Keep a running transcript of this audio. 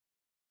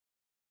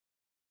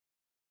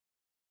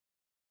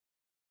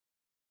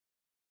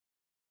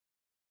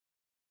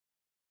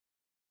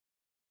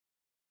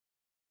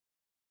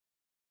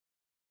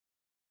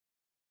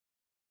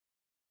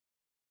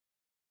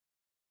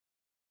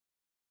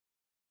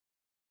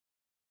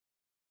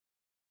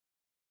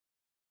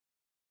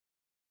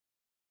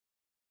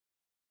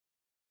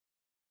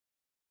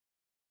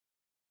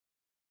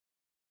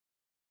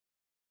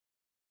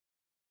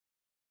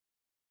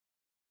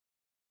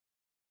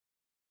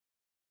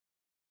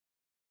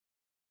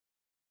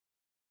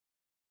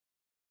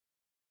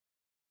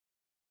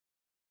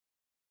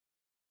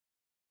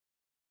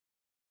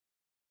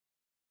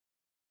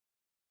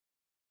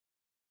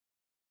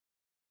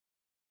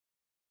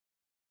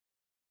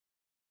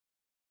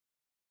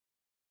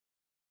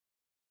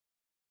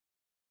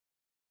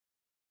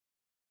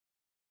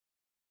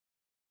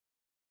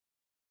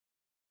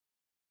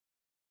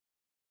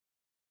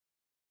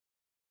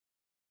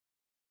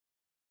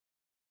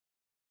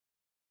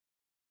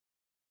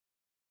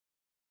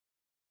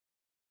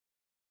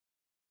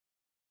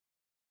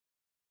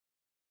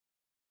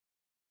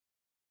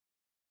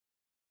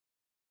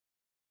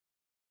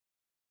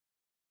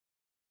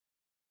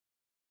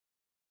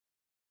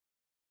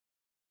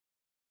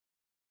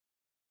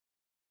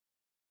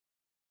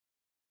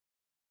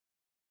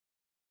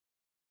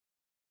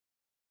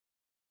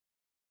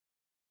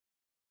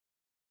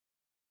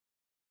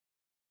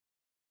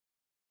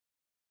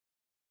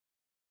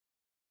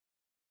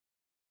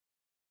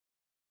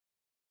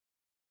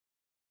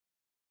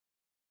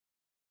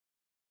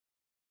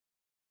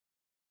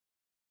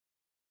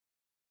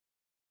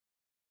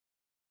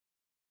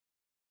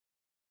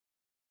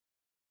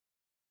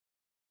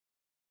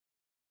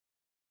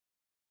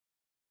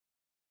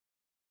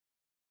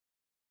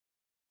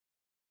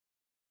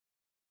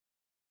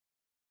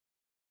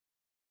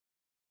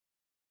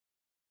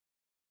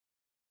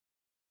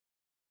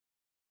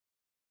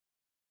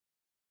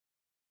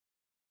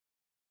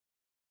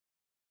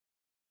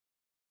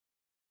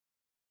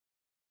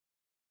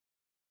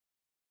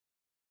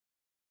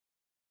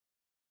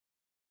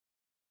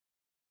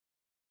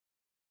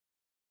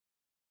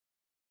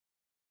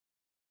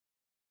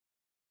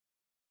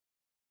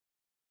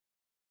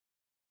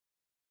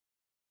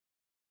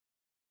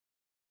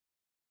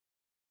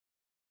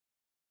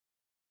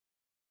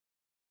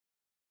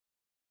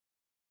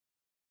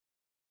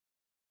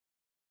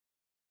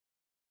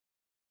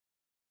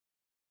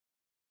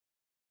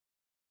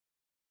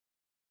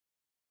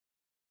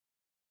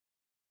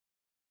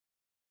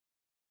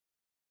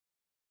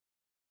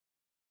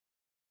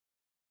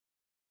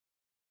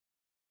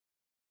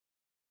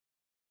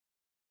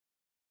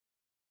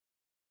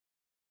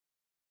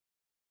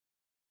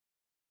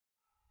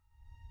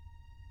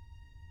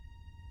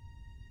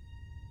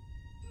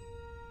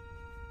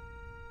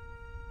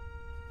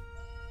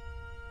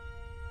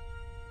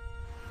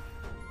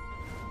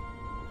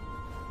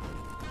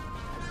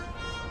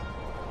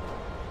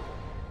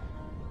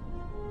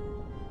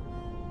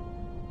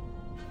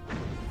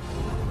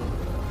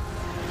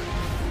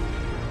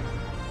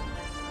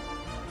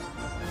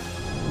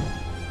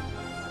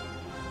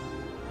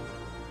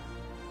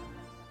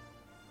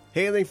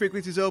Hailing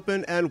frequencies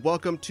open, and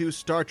welcome to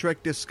Star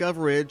Trek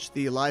Discoverage,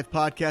 the live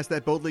podcast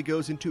that boldly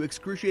goes into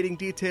excruciating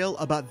detail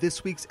about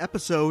this week's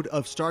episode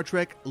of Star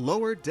Trek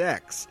Lower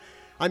Decks.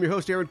 I'm your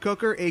host, Aaron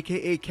Coker,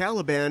 a.k.a.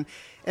 Caliban,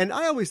 and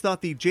I always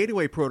thought the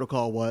Janeway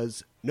protocol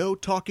was no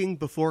talking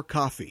before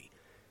coffee.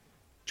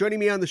 Joining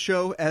me on the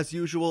show, as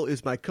usual,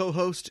 is my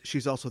co-host.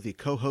 She's also the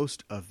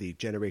co-host of the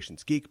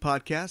Generations Geek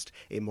podcast,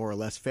 a more or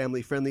less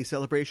family-friendly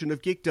celebration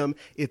of geekdom.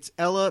 It's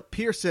Ella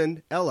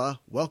Pearson. Ella,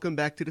 welcome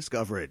back to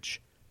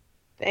Discoverage.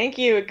 Thank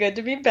you. Good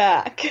to be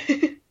back.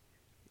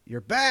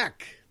 You're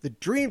back. The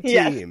dream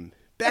team.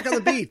 Yes. Back on the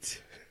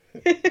beat.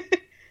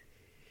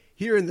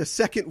 Here in the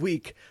second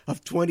week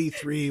of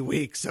 23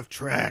 weeks of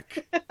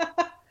Trek.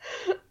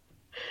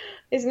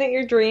 Isn't it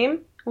your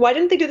dream? Why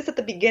didn't they do this at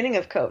the beginning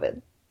of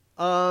COVID?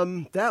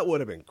 That would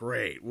have been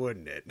great,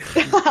 wouldn't it?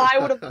 I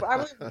would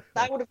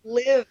have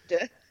lived.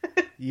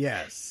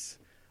 Yes.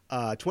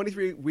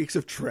 23 weeks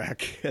of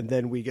Trek, and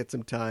then we get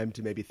some time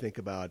to maybe think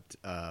about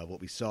what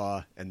we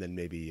saw, and then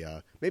maybe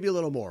a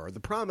little more.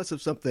 The promise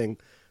of something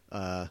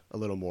a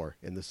little more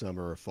in the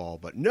summer or fall.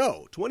 But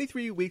no,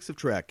 23 weeks of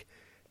Trek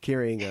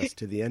carrying us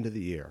to the end of the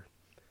year.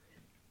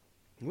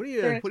 What do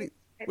you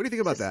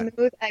think about that?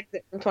 Smooth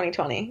exit from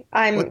 2020.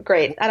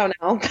 Great. I don't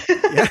know.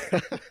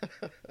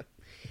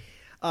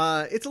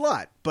 It's a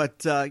lot, but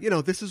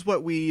this is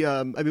what we've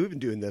been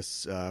doing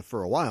this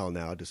for a while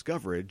now.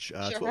 Discoverage.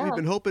 It's what we've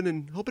been hoping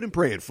and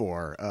praying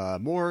for.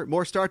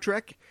 More Star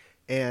Trek,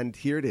 and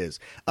here it is.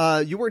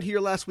 You weren't here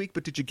last week,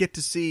 but did you get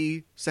to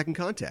see Second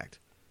Contact?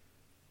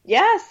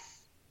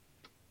 Yes.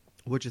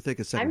 What'd you think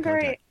of Second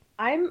Contact?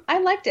 I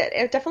liked it.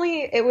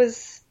 It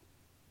was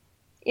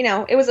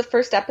a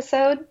first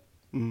episode,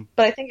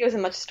 but I think it was a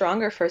much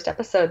stronger first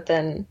episode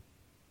than,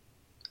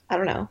 I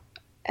don't know,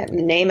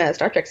 name a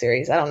Star Trek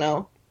series. I don't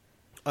know.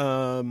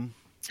 I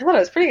thought it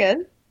was pretty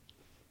good.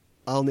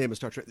 I'll name a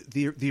Star Trek.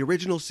 The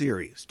original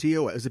series,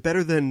 TOS. Is it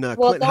better than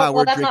Clint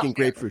Howard drinking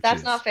grapefruit juice?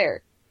 That's not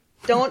fair.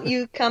 Don't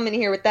you come in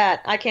here with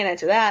that. I can't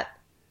answer that.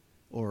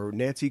 Or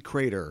Nancy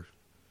Crater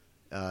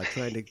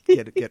trying to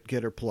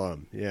get her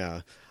plum.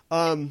 Yeah.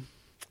 I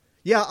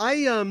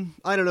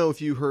don't know if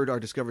you heard our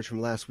Discoverage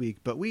from last week,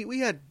 but we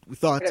had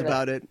thoughts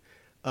about it.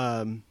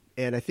 And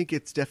I think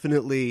it's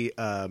definitely...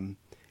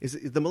 Is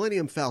the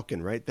Millennium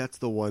Falcon, right? That's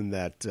the one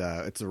that,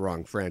 it's the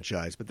wrong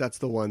franchise, but that's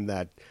the one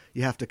that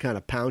you have to kind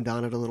of pound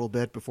on it a little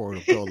bit before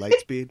it'll go light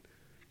speed.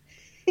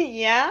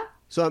 Yeah.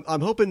 So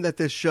I'm hoping that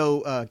this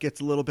show gets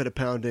a little bit of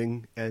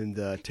pounding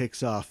and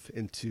takes off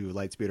into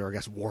light speed, or I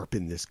guess warp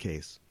in this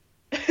case.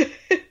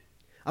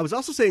 I was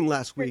also saying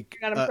last week...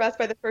 You're not impressed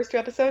by the first two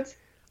episodes?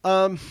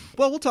 Well,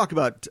 we'll talk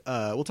about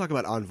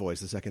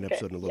Envoys, the second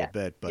episode, in a little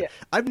bit. But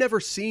I've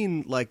never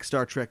seen like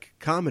Star Trek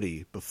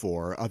comedy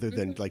before, other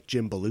than like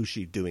Jim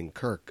Belushi doing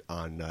Kirk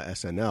on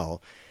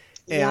SNL.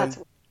 And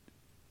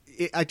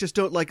I just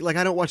don't like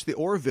I don't watch the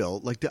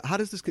Orville. Like, how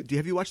does this?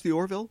 Have you watched the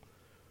Orville?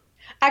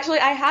 Actually,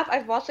 I have.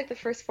 I've watched like the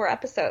first 4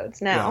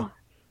 episodes now.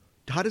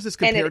 Yeah. How does this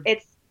compare? And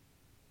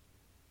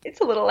it's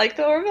a little like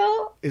the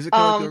Orville. Is it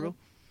kind of like the Orville?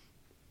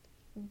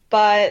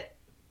 But.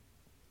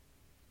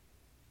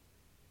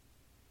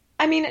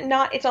 I mean, it's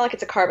not like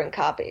it's a carbon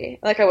copy.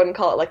 Like, I wouldn't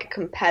call it like a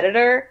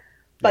competitor,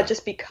 but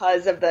just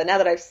because of now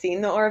that I've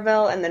seen the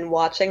Orville and then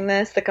watching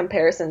this, the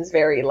comparison's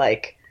very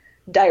like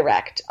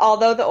direct.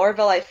 Although the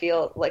Orville, I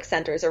feel like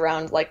centers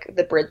around like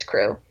the bridge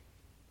crew.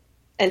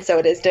 And so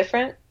it is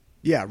different.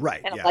 Yeah, right.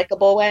 In a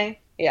likable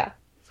way. Yeah.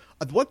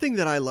 One thing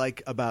that I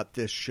like about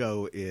this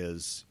show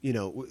is,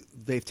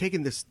 they've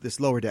taken this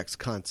Lower Decks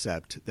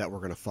concept that we're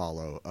going to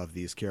follow of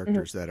these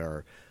characters that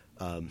are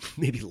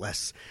maybe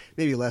less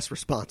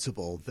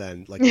responsible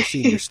than like the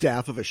senior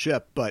staff of a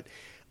ship, but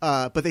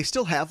they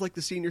still have like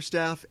the senior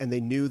staff, and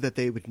they knew that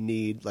they would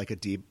need like a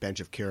deep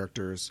bench of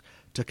characters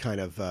to kind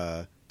of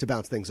to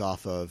bounce things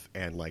off of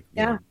and like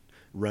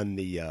run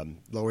the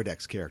Lower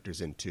Decks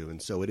characters into.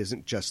 And so it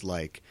isn't just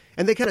like,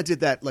 and they kind of did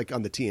that like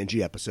on the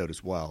TNG episode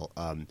as well,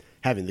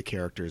 having the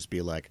characters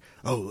be like,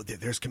 oh,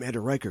 there's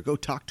Commander Riker, go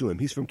talk to him,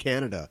 he's from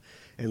Canada,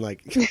 and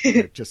like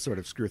just sort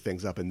of screw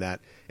things up in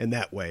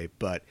that way.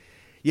 But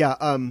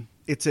yeah,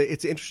 it's an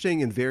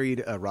interesting and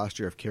varied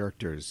roster of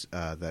characters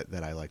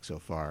that I like so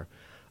far.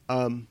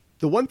 The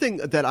one thing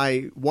that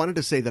I wanted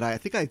to say that I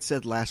think I'd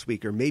said last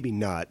week, or maybe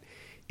not,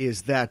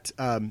 is that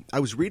I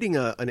was reading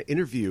an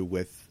interview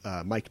with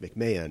Mike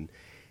McMahon,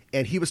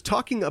 and he was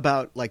talking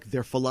about like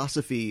their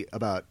philosophy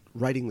about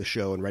writing the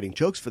show and writing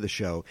jokes for the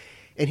show,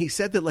 and he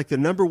said that like the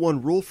number one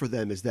rule for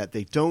them is that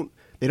they don't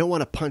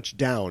want to punch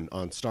down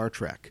on Star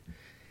Trek.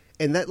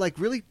 And that like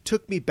really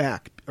took me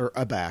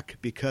aback,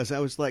 because I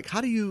was like,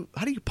 how do you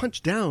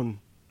punch down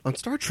on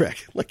Star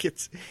Trek? Like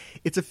it's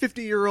a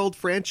 50-year-old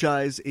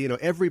franchise.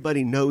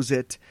 Everybody knows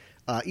it.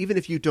 Even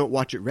if you don't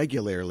watch it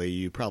regularly,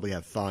 you probably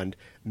have fond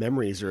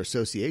memories or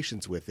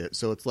associations with it.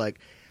 So it's like,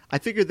 I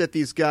figured that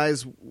these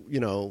guys,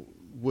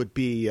 would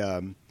be,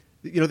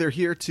 they're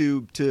here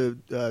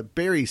to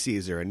bury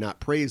Caesar and not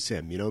praise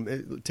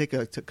him. Take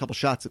a couple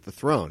shots at the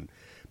throne.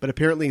 But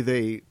apparently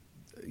they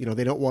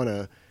don't want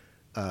to.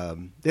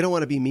 They don't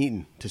want to be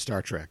mean to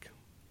Star Trek.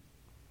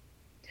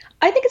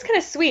 I think it's kind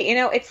of sweet.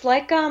 It's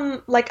like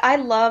I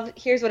love,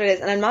 here's what it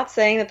is. And I'm not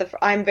saying that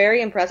I'm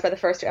very impressed by the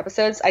first two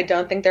episodes. I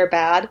don't think they're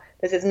bad.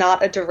 This is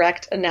not a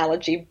direct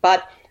analogy,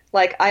 but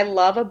like I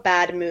love a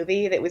bad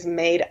movie that was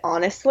made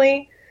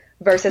honestly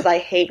versus I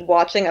hate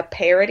watching a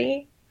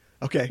parody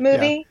Okay.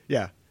 movie.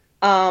 Yeah.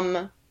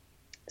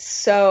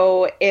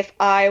 So if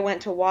I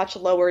went to watch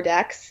Lower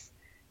Decks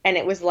and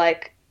it was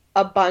like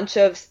a bunch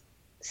of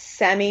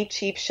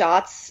semi-cheap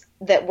shots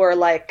that were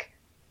like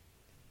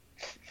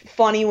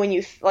funny when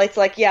it's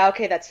like, yeah,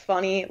 okay, that's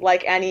funny.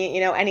 Like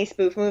any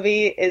spoof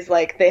movie is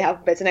like they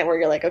have bits in it where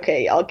you're like,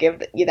 okay, I'll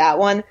give you that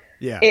one.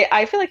 Yeah.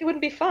 I feel like it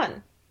wouldn't be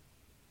fun.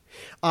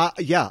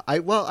 Yeah.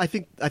 I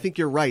think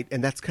you're right,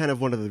 and that's kind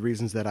of one of the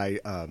reasons that I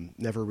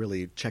never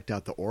really checked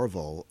out the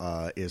Orville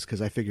is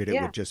because I figured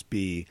it would just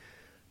be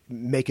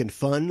making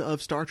fun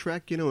of Star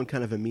Trek, in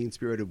kind of a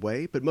mean-spirited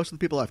way. But most of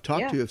the people I've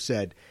talked to have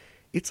said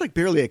it's like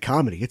barely a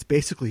comedy. It's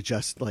basically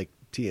just like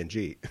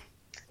TNG.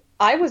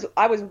 I was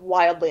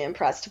wildly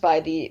impressed by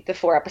the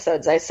 4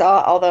 episodes I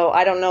saw, although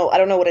I don't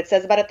know what it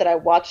says about it that I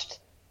watched.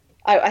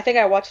 I think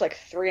I watched like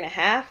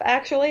 3.5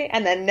 actually,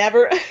 and then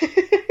never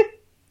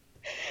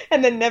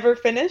and then never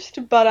finished.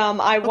 But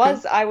I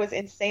was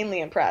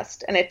insanely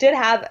impressed, and it did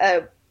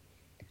have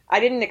I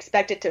didn't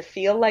expect it to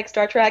feel like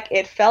Star Trek.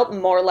 It felt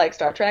more like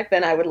Star Trek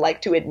than I would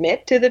like to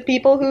admit to the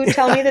people who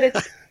tell me that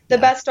it's the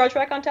best Star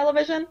Trek on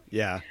television.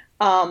 Yeah.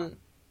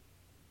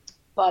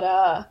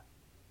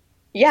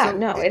 Yeah, so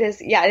no, it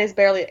is. Yeah, it is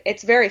barely.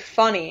 It's very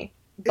funny,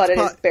 but it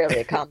is barely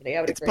a comedy.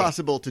 I would it's agree.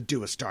 possible to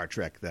do a Star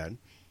Trek then.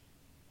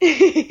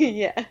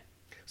 Yeah.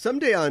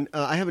 Someday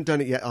I haven't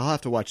done it yet. I'll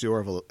have to watch the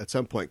Orville at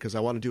some point because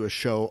I want to do a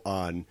show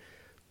on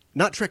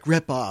not Trek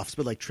rip-offs,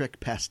 but like Trek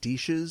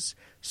pastiches.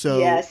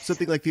 So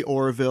something like the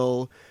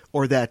Orville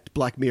or that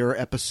Black Mirror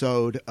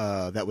episode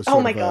that was.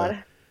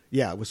 God.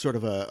 Yeah, it was sort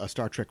of a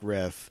Star Trek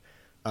riff.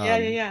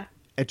 Yeah.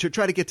 And to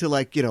try to get to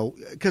like,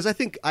 because I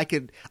think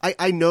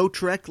I know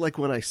Trek like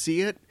when I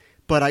see it,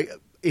 but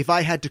if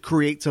I had to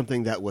create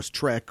something that was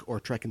Trek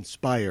or Trek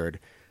inspired,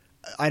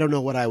 I don't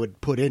know what I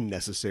would put in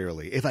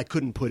necessarily. If I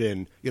couldn't put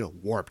in,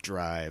 warp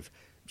drive,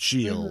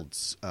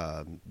 shields,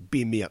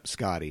 beam me up,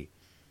 Scotty.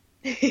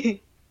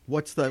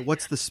 What's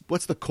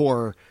the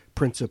core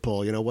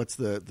principle? What's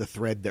the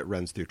thread that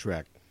runs through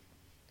Trek?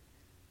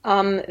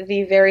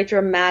 The very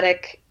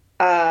dramatic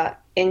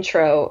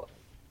intro.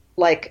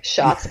 Like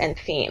shots and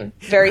theme,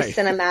 very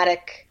cinematic.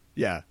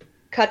 Yeah.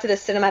 Cut to the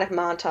cinematic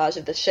montage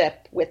of the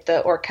ship with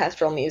the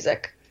orchestral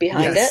music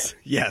behind it.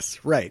 Yes,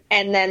 right.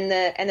 And then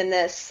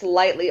the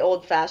slightly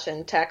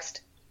old-fashioned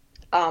text,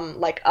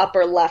 like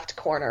upper left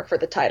corner for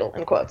the title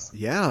in quotes.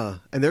 Yeah,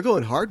 and they're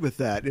going hard with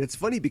that, and it's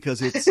funny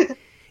because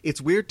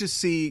it's weird to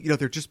see.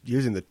 They're just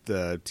using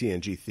the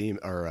TNG theme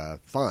or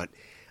font.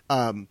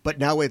 But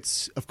now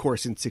it's, of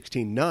course, in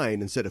 16:9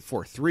 instead of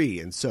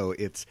 4:3, and so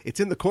it's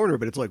in the corner,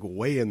 but it's like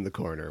way in the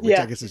corner, which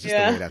I guess is just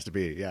the way it has to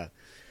be. Yeah.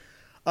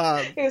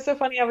 It was so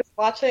funny. I was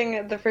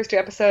watching the first 2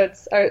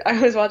 episodes. I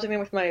was watching them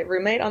with my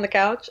roommate on the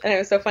couch, and it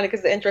was so funny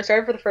because the intro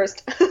started for the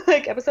first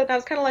episode, and I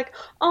was kind of like,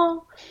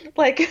 oh,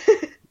 like,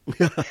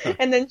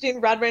 and then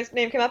Gene Roddenberry's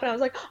name came up, and I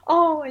was like,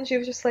 oh, and she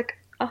was just like,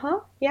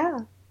 yeah.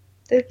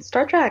 It's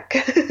Star Trek.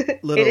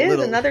 It is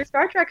another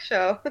Star Trek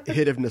show.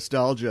 Hit of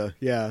nostalgia,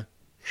 yeah.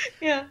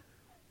 Yeah.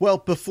 Well,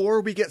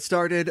 before we get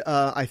started,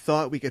 I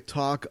thought we could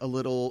talk a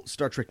little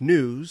Star Trek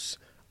news.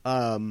 What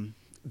am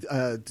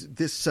I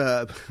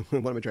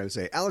trying to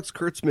say? Alex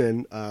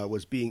Kurtzman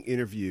was being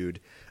interviewed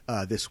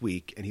this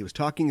week, and he was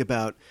talking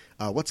about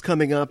what's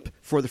coming up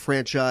for the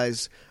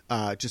franchise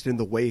just in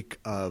the wake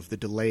of the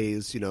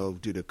delays, due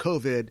to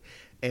COVID.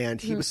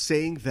 And he was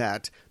saying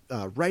that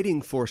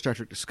writing for Star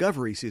Trek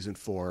Discovery Season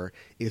 4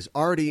 is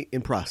already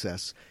in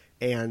process,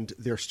 and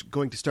they're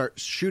going to start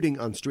shooting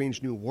on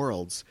Strange New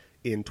Worlds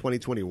in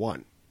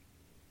 2021.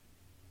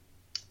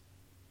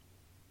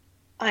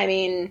 I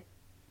mean,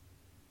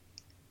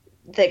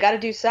 they got to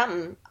do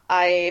something.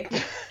 They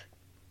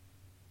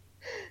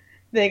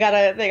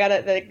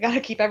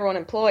gotta keep everyone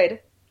employed.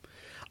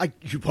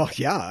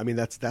 Yeah. I mean,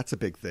 that's a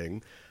big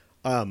thing.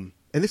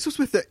 And this was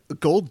with the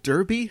Gold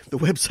Derby, the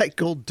website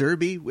Gold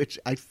Derby, which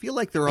I feel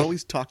like they're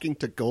always talking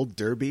to Gold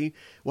Derby.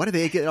 Why do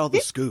they get all the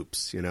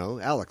scoops?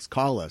 Alex,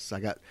 call us. I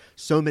got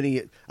so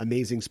many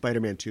amazing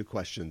Spider-Man 2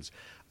 questions.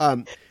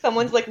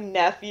 Someone's like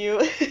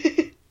nephew.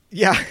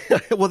 Yeah.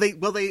 Well,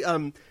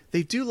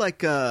 they do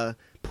like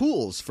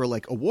pools for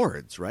like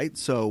awards, right?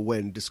 So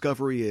when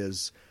Discovery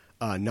is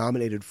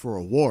nominated for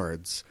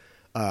awards,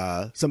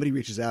 somebody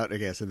reaches out, I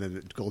guess, and then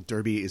the Gold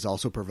Derby is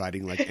also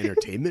providing like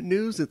entertainment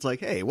news. It's like,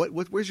 hey,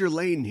 where's your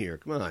lane here?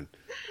 Come on.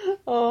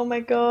 Oh my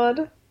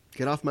God.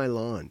 Get off my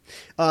lawn.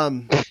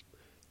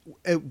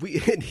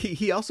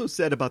 He also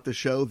said about the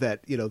show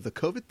that, the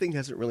COVID thing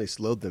hasn't really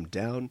slowed them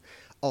down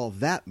all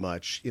that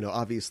much.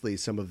 Obviously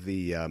some of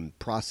the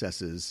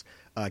processes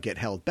get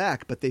held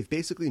back, but they've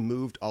basically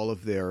moved all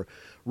of their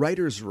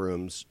writers'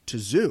 rooms to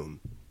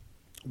Zoom,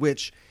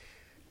 which,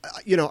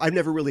 I've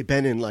never really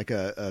been in like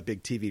a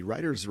big TV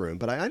writer's room,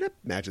 but I'd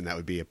imagine that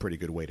would be a pretty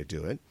good way to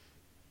do it.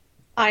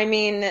 I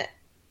mean,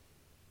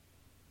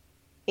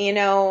 You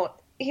know,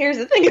 here's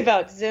the thing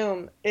about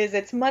Zoom is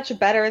it's much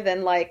better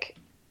than like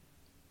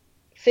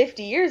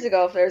 50 years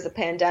ago if there's a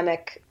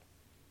pandemic.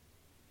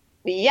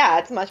 Yeah,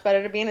 it's much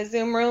better to be in a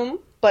Zoom room,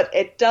 but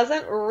it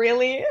doesn't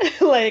really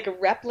like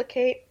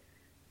replicate.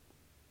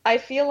 I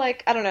feel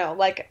like, I don't know,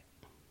 like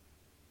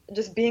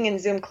just being in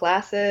Zoom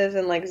classes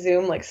and like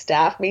Zoom like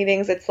staff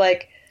meetings, it's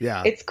like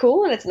Yeah. it's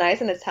cool and it's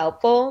nice and it's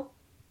helpful,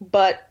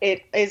 but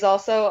it is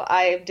also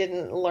I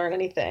didn't learn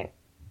anything.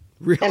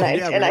 And I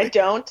Yeah, and I really?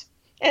 don't.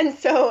 And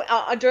so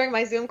during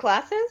my Zoom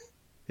classes,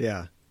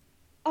 Yeah.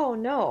 oh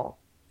no.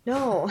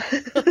 No.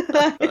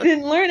 I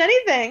didn't learn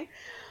anything.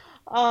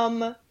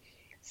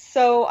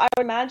 So I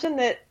would imagine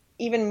that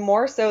even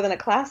more so than a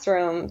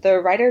classroom, the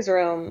writer's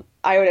room,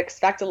 I would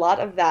expect a lot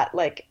of that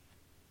like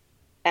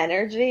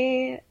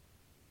energy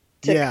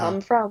to Yeah.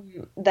 come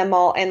from them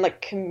all and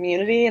like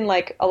community and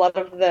like a lot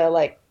of the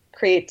like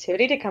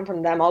creativity to come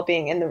from them all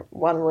being in the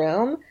one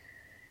room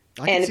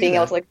I can and see being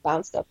able that. to like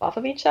bounce stuff off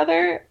of each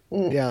other.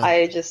 Yeah.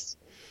 I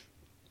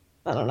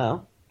don't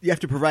know. You have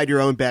to provide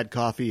your own bad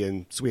coffee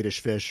and Swedish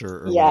fish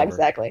or Yeah, whatever,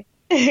 exactly.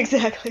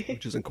 Exactly.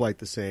 which isn't quite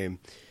the same.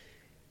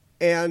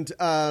 And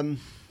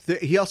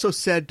he also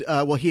said,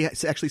 he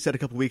actually said a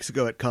couple weeks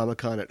ago at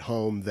Comic-Con at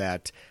home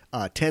that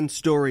 10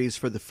 stories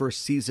for the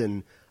first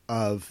season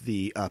of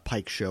the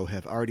Pike show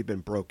have already been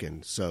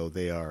broken. So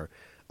they are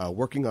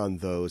working on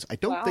those. I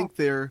don't Wow. think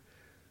they're...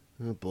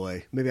 Oh,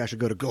 boy. Maybe I should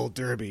go to Gold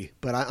Derby.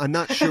 But I'm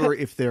not sure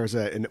if there's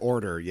an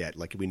order yet.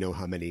 Like, we know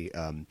how many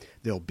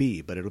there'll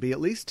be. But it'll be at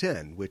least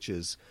 10, which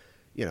is,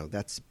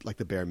 that's like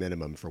the bare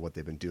minimum for what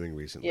they've been doing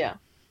recently. Yeah.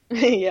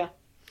 Yeah.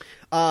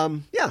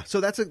 So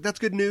that's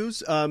good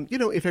news.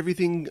 If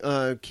everything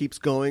keeps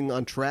going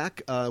on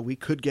track, we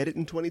could get it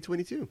in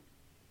 2022.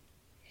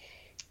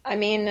 I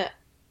mean,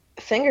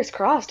 fingers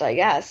crossed, I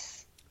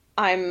guess.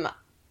 I'm,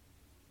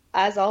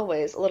 as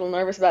always, a little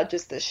nervous about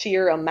just the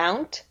sheer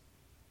amount.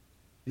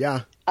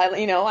 Yeah.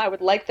 I would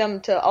like them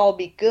to all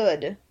be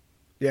good.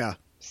 Yeah.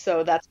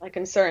 So that's my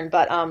concern.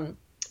 But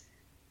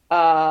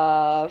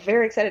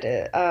very excited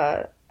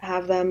to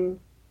have them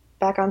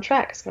back on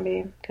track. It's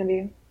gonna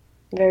be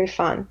very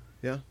fun.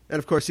 Yeah. And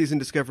of course,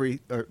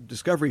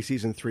 Discovery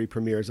Season 3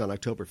 premieres on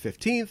October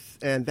 15th.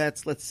 And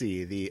that's, let's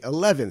see, the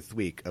 11th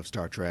week of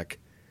Star Trek.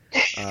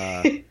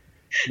 Maybe,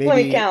 Let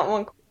me count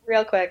one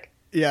real quick.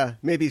 Yeah.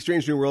 Maybe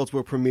Strange New Worlds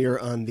will premiere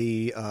on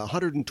the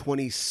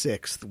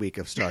 126th week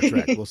of Star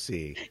Trek. We'll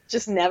see.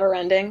 Just never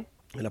ending.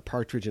 And a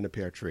partridge in a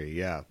pear tree,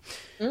 yeah.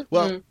 Mm-hmm.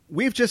 Well,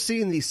 we've just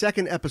seen the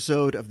second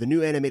episode of the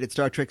new animated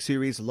Star Trek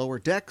series, Lower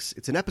Decks.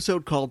 It's an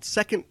episode called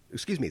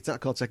it's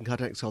not called Second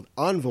Contact, it's called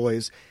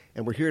Envoys,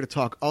 and we're here to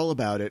talk all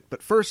about it.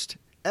 But first,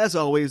 as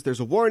always, there's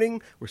a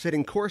warning. We're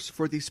setting course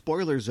for the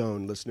spoiler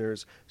zone,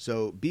 listeners,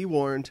 so be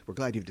warned. We're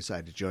glad you've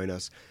decided to join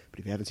us. But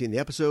if you haven't seen the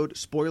episode,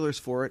 spoilers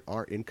for it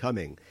are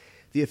incoming.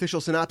 The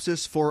official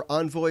synopsis for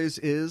Envoys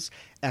is,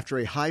 after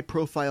a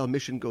high-profile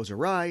mission goes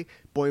awry,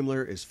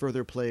 Boimler is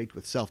further plagued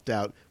with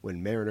self-doubt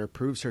when Mariner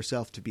proves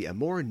herself to be a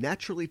more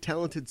naturally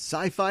talented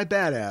sci-fi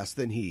badass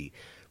than he.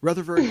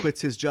 Rutherford quits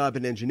his job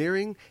in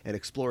engineering and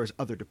explores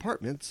other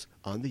departments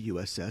on the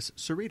USS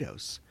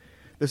Cerritos.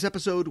 This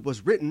episode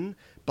was written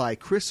by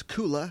Chris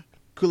Kula.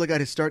 Kula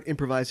got his start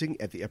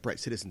improvising at the Upright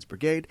Citizens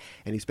Brigade,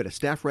 and he's been a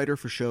staff writer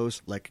for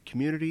shows like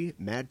Community,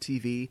 Mad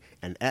TV,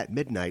 and At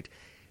Midnight.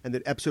 And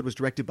the episode was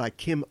directed by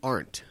Kim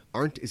Arndt.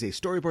 Arndt is a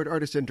storyboard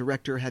artist and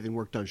director, having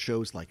worked on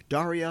shows like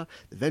Daria,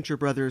 The Venture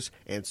Brothers,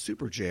 and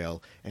Super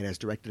Jail, and has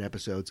directed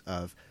episodes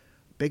of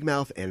Big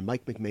Mouth and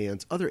Mike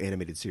McMahon's other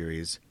animated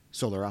series,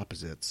 Solar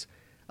Opposites.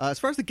 As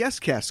far as the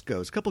guest cast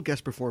goes, a couple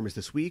guest performers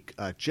this week.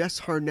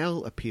 Jess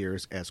Harnell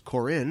appears as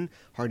Corinne.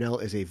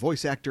 Harnell is a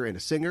voice actor and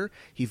a singer.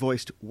 He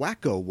voiced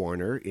Wacko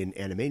Warner in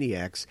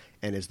Animaniacs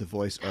and is the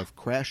voice of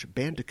Crash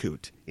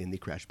Bandicoot in the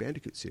Crash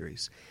Bandicoot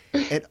series.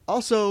 And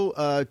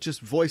also, just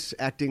voice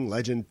acting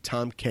legend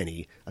Tom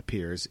Kenny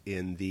appears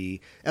in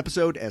the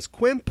episode as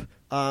Quimp.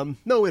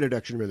 No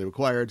introduction really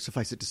required.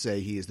 Suffice it to say,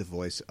 he is the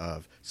voice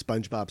of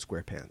SpongeBob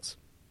SquarePants.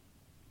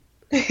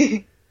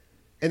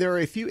 And there are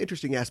a few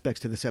interesting aspects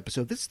to this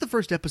episode. This is the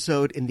first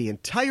episode in the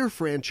entire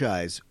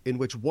franchise in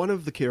which one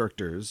of the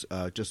characters,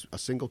 just a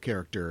single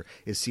character,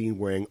 is seen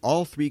wearing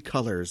all three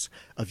colors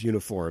of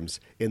uniforms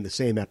in the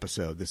same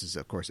episode. This is,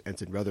 of course,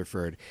 Ensign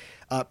Rutherford.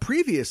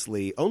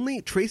 Previously, only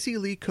Tracy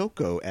Lee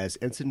Coco as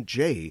Ensign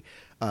J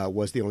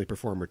was the only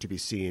performer to be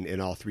seen in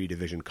all three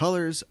division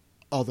colors,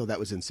 although that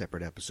was in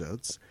separate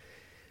episodes.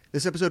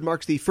 This episode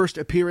marks the first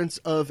appearance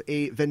of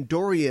a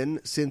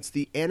Vendorian since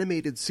the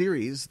animated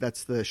series.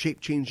 That's the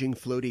shape-changing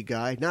floaty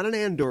guy. Not an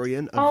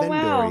Andorian, a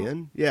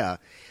Vendorian. Wow. Yeah.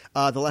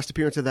 The last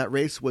appearance of that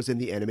race was in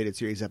the animated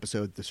series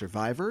episode The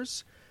Survivor.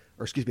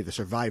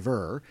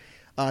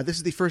 This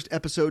is the first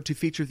episode to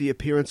feature the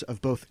appearance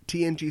of both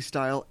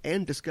TNG-style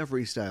and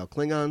Discovery-style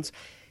Klingons.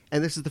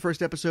 And this is the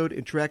first episode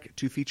in Trek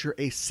to feature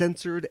a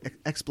censored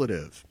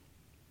expletive.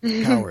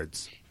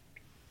 Cowards.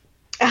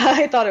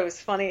 I thought it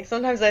was funny.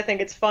 Sometimes I think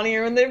it's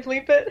funnier when they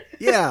bleep it.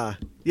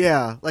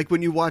 Yeah. Like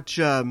when you watch,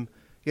 you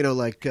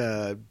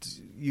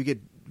get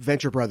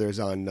Venture Brothers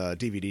on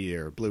DVD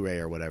or Blu-ray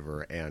or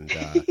whatever, and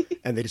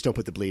and they just don't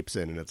put the bleeps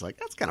in, and it's like,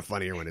 that's kind of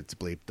funnier when it's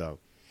bleeped, though.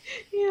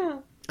 Yeah.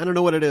 I don't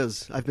know what it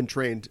is. I've been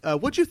trained.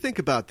 What'd you think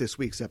about this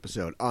week's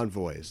episode,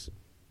 Envoys?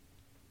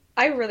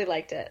 I really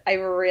liked it. I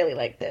really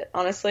liked it,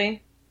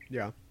 honestly.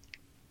 Yeah.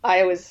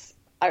 I was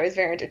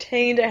very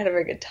entertained. I had a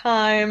very good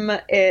time.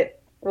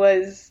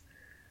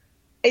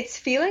 It's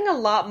feeling a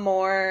lot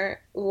more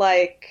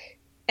like,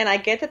 and I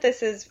get that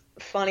this is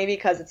funny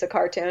because it's a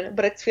cartoon,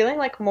 but it's feeling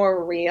like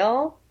more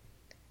real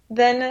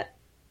than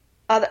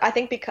I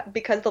think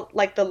because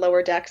the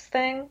Lower Decks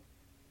thing,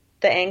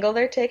 the angle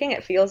they're taking,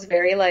 it feels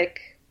very like,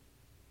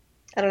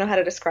 I don't know how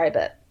to describe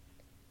it.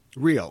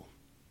 Real.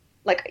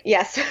 Like,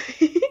 yes.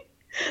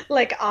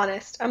 Like,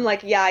 honest. I'm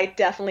like, yeah, I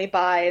definitely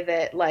buy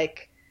that,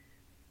 like,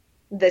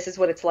 this is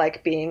what it's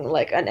like being,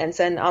 like, an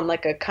ensign on,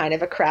 like, a kind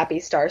of a crappy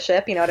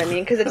starship, you know what I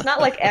mean? Because it's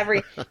not like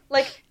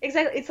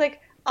exactly, it's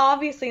like,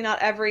 obviously not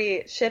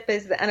every ship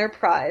is the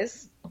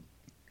Enterprise.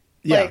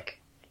 Yeah.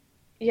 Like,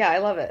 yeah, I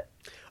love it.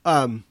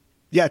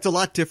 Yeah, it's a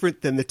lot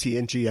different than the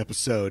TNG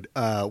episode,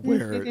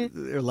 where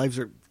their lives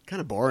are kind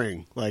of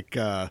boring. Like,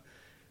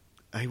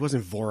 he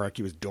wasn't Vorak,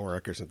 he was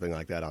Doric or something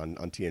like that on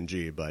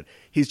TNG, but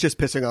he's just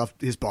pissing off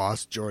his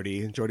boss,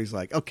 Geordi, and Geordi's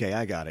like, okay,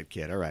 I got it,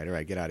 kid. All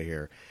right, get out of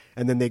here.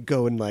 And then they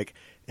go and, like,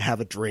 have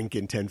a drink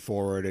in 10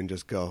 Forward and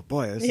just go,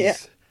 boy,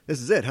 this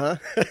is it, huh?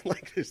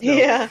 Like, there's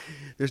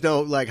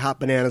no, like, hot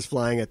bananas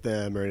flying at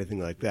them or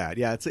anything like that.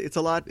 Yeah, it's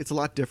a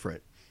lot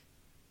different.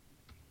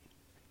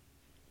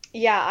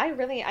 Yeah,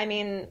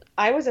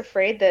 I was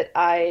afraid that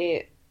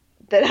I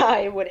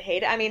would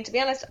hate it. I mean, to be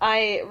honest,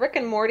 Rick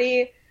and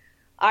Morty,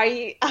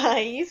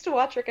 I used to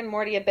watch Rick and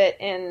Morty a bit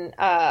in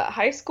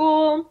high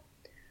school,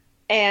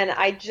 and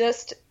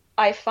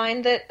I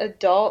find that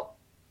adult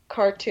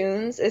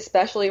cartoons,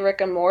 especially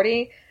Rick and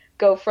Morty,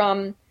 go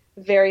from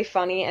very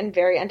funny and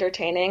very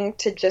entertaining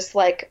to just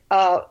like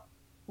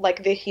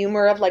the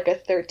humor of like a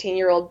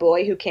 13-year-old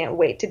boy who can't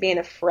wait to be in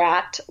a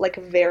frat, like,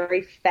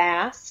 very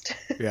fast.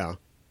 Yeah.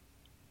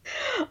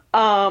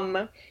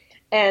 And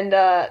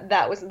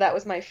that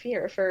was my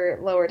fear for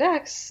Lower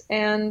Decks,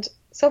 and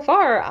so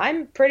far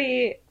I'm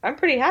pretty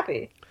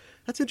happy.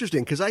 That's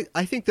interesting, because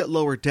I think that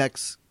Lower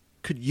Decks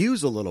could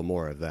use a little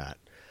more of that.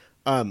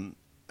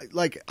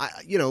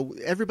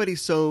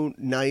 Everybody's so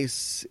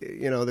nice,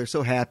 they're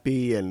so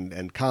happy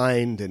and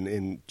kind, and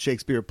in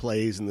Shakespeare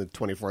plays in the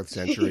 24th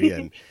century,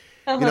 and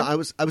I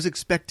was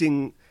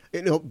expecting,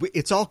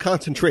 it's all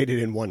concentrated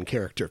in one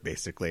character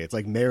basically. It's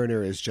like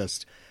Mariner is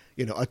just,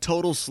 a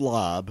total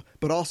slob,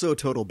 but also a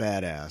total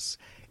badass,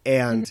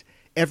 and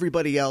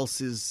everybody else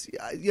is,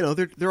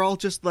 they're all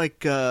just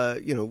like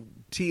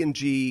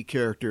TNG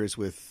characters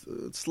with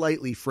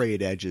slightly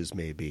frayed edges,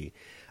 maybe.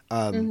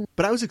 But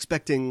I was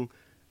expecting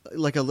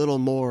like a little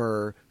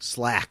more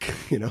slack,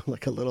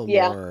 like a little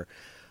more,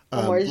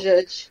 more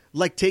zhuzh.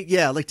 Like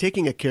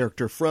taking a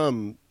character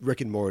from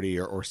Rick and Morty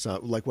or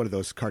some, like one of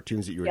those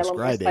cartoons that you were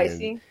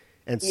describing,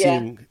 and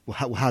seeing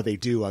how they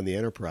do on the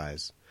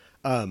Enterprise.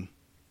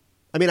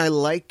 I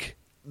like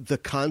the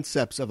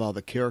concepts of all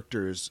the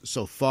characters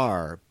so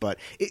far, but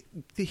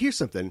here's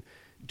something.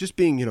 Just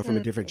being, from a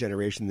different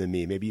generation than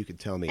me, maybe you could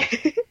tell me.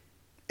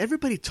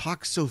 Everybody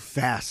talks so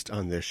fast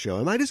on this show.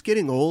 Am I just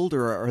getting old,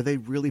 or are they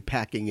really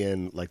packing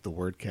in, like, the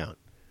word count?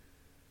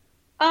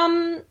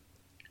 Bit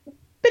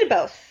of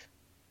both.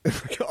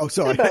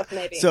 Both,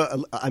 maybe.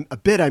 So a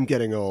bit I'm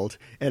getting old,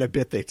 and a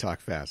bit they talk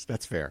fast.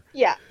 That's fair.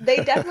 Yeah, they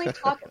definitely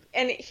talk.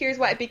 And here's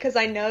why: because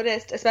I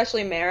noticed,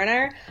 especially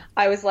Mariner,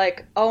 I was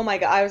like, oh my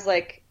god, I was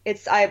like, it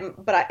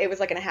was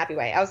like in a happy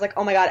way. I was like,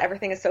 oh my god,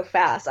 everything is so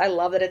fast. I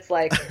love that it's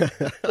like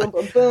boom,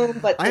 boom, boom,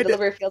 but the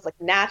delivery feels like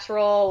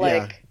natural.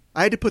 Like,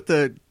 I had to put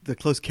the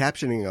closed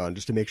captioning on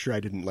just to make sure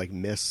I didn't like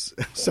miss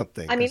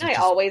something. I mean, I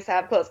always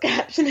have closed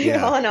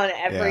captioning on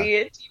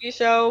every TV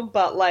show,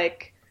 but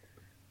like,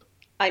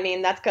 I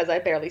mean, that's because I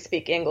barely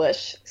speak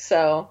English.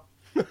 So,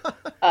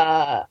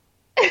 but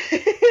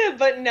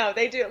no,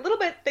 they do a little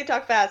bit. They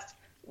talk fast,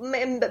 a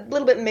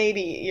little bit.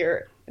 Maybe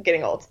you're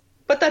getting old,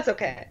 but that's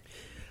okay.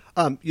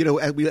 As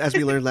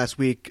we learned last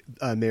week,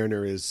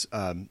 Mariner is,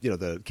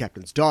 the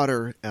captain's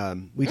daughter.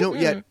 We don't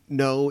yet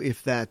know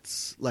if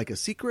that's like a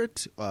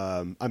secret.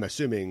 I'm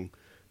assuming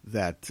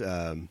that,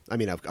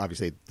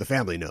 obviously the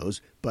family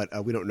knows,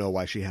 but we don't know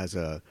why she has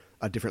a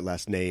different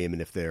last name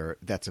and if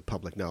that's a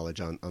public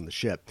knowledge on the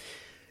ship.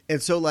 And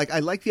so, like, I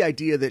like the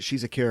idea that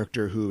she's a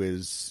character who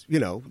is,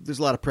 there's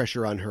a lot of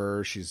pressure on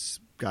her.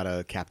 She's got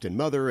a captain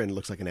mother and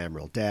looks like an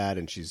admiral dad,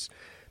 and she's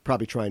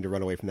probably trying to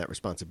run away from that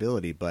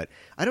responsibility, but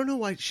I don't know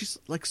why she's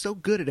like so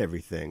good at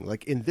everything.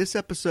 Like in this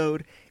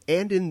episode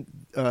and in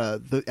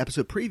the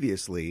episode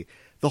previously,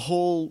 the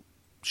whole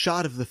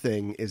shot of the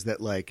thing is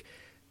that like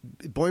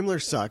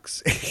Boimler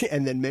sucks,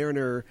 and then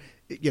Mariner,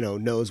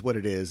 knows what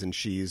it is, and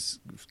she's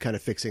kind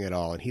of fixing it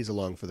all, and he's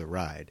along for the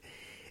ride,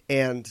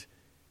 and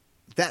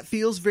that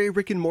feels very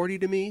Rick and Morty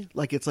to me.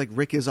 Like it's like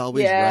Rick is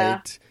always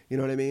right. You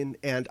know what I mean?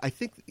 And I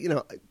think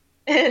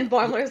And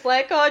Boimler's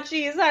like, oh,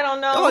 geez, I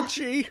don't know.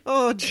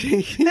 Oh,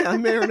 gee. Yeah,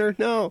 Mariner,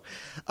 no.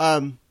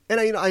 And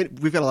And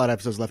we've got a lot of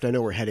episodes left. I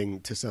know we're heading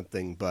to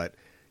something, but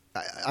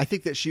I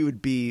think that she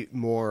would be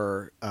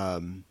more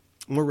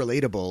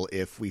relatable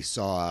if we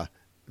saw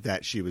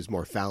that she was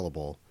more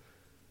fallible.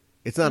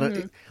 It's not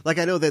like,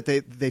 I know that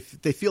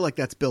they feel like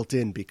that's built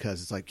in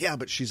because it's like, yeah,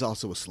 but she's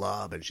also a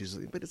slob, and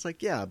but it's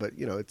like, yeah, but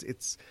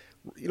it's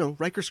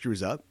Riker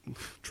screws up,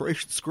 Troy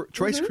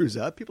screws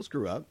up, people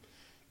screw up.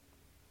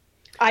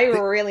 I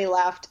really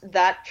laughed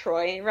that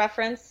Troy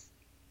reference.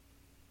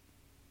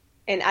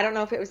 And I don't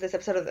know if it was this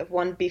episode of the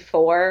one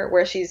before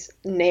where she's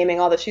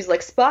naming all that. She's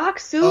like, Spock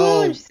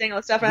soon, and she's saying all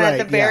this stuff. And at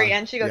the very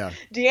end, she goes,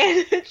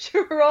 Deanna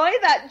Troy,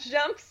 that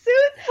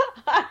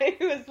jumpsuit. I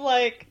was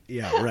like,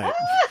 yeah, right.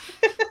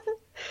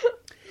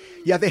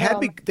 Yeah, they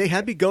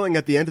had me going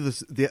at the end of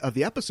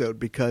the episode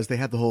because they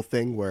had the whole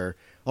thing where,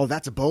 oh,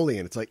 that's a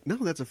Bolian. It's like, no,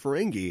 that's a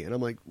Ferengi. And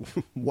I'm like,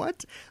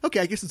 what? Okay,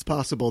 I guess it's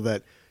possible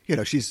that,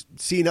 she's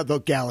seen the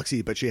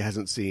galaxy, but she's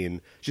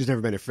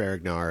never been to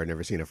Ferrignar,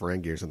 never seen a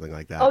Ferengi or something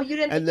like that. Oh, you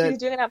didn't think she was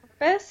doing it on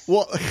purpose?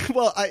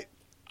 Well,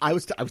 I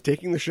was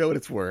taking the show at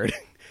its word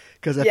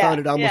because I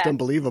found it almost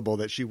unbelievable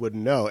that she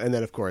wouldn't know. And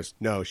then, of course,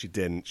 no, she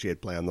didn't. She had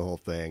planned the whole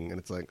thing. And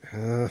it's like,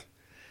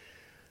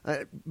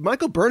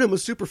 Michael Burnham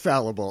was super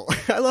fallible.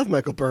 I love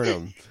Michael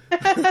Burnham.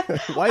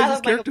 Why is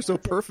this character so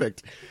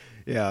perfect?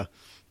 Yeah.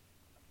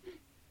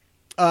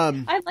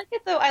 I like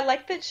it, though. I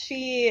like that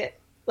she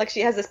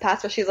has this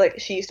past where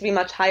she used to be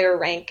much higher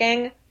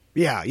ranking.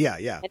 Yeah.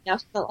 And now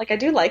she's not, I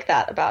do like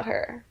that about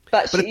her.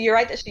 But you're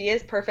right that she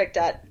is perfect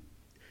at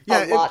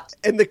a lot.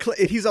 And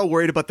he's all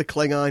worried about the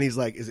Klingon. He's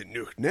like, is it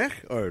Nuch Nech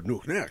or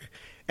Nuch Nech?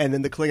 And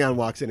then the Klingon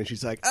walks in and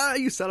she's like,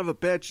 you son of a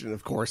bitch. And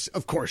of course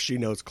she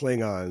knows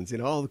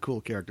Klingons. All the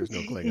cool characters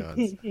know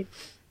Klingons.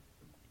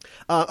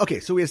 Okay,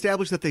 so we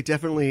established that they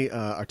definitely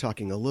are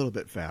talking a little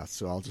bit fast,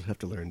 so I'll just have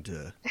to learn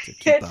to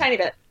keep up. Tiny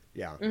bit.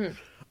 Yeah.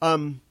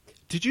 Mm-hmm.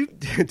 Did you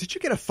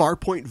get a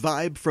Farpoint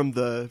vibe from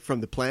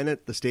the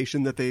planet, the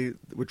station that they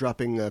were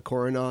dropping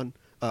Corin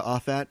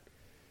off at?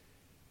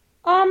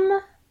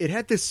 It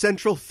had this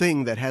central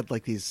thing that had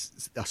like a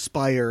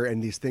spire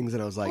and these things,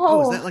 and I was like,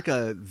 is that like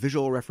a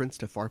visual reference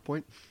to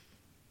Farpoint?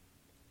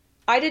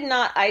 I did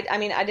not.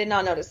 I did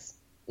not notice.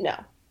 No,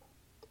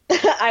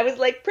 I was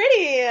like,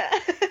 pretty,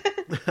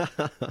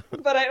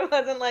 but I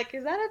wasn't like,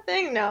 is that a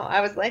thing? No, I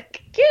was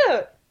like,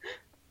 cute.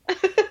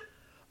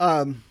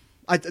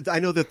 I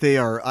know that they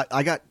are.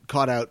 I got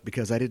caught out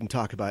because I didn't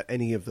talk about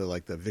any of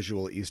the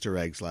visual Easter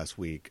eggs last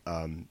week.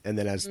 And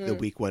then as the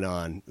week went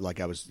on,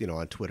 I was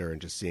on Twitter and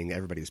just seeing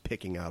everybody's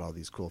picking out all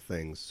these cool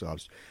things. So I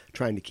was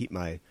trying to keep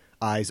my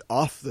eyes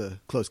off the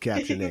closed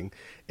captioning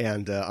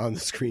and on the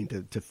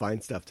screen to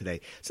find stuff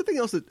today. Something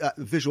else,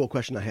 visual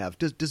question I have: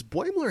 Does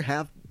Boimler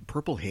have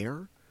purple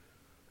hair,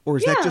 or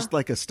is that just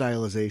like a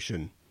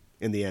stylization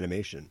in the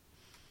animation?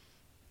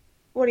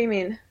 What do you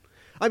mean?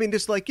 I mean,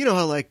 just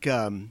how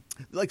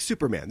like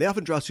Superman. They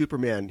often draw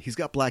Superman. He's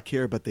got black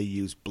hair, but they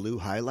use blue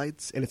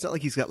highlights, and it's not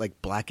like he's got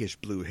blackish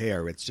blue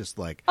hair. It's just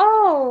the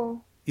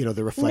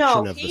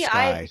reflection of the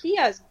sky. He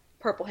has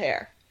purple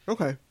hair.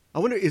 Okay, I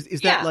wonder is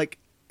that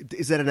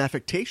is that an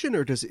affectation,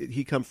 or does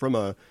he come from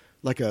a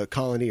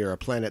colony or a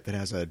planet that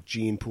has a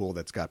gene pool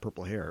that's got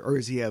purple hair, or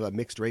is he a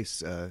mixed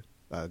race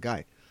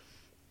guy?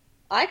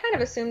 I kind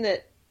of assume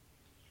that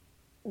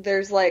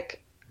there's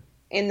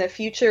in the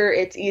future,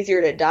 it's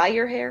easier to dye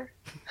your hair.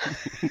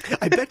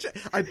 I bet you're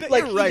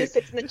right. He just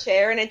sits in the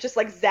chair and it just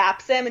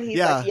zaps him, and he's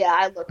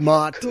I look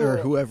Mott cool. Or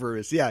whoever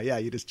is. Yeah,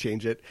 you just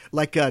change it.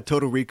 Like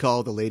Total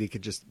Recall, the lady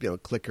could just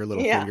click her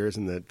little fingers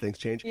and the things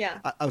change. Yeah,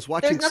 I was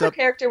watching. There's another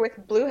character with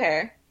blue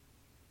hair.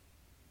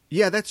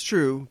 Yeah, that's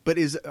true. But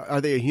are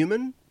they a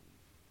human?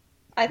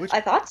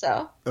 I thought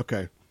so.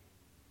 Okay.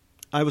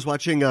 I was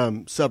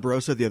watching Sub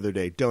Rosa the other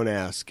day. Don't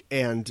ask.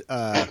 And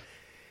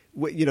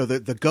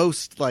the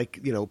ghost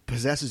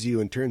possesses you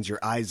and turns your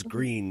eyes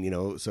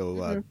green.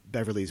 So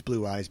Beverly's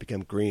blue eyes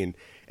become green,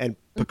 and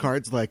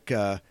Picard's like,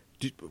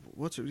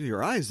 "What's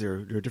your eyes? They're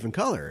a different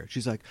color."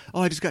 She's like,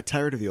 "Oh, I just got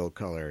tired of the old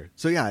color."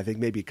 So yeah, I think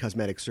maybe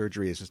cosmetic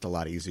surgery is just a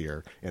lot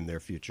easier in their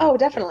future. Oh,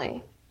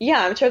 definitely.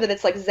 Yeah, I'm sure that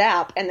it's like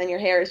zap, and then your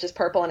hair is just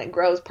purple, and it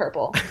grows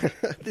purple.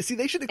 See,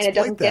 they should exploit that. And it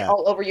doesn't get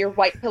all over your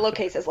white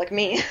pillowcases like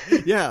me.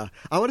 Yeah,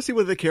 I want to see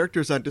whether the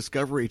characters on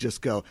Discovery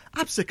just go,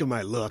 "I'm sick of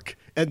my look,"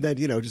 and then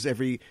just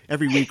every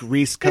week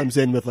Reese comes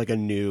in with a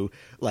new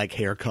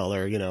hair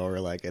color, or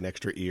an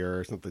extra ear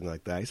or something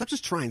like that. He's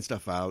just trying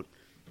stuff out.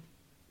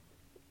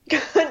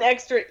 An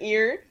extra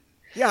ear?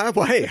 Yeah,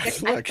 well, hey,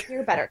 look. I can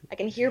hear better. I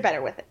can hear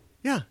better with it.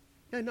 Yeah.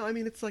 Yeah, no, I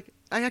mean, it's I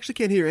actually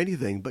can't hear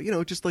anything, but,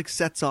 it just,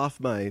 sets off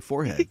my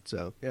forehead,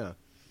 so, yeah.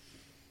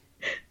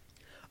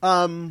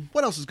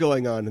 What else is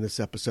going on in this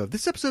episode?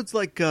 This episode's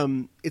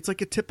it's a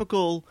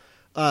typical,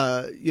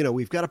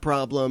 we've got a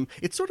problem.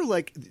 It's sort of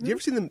have you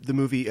ever seen the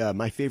movie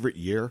My Favorite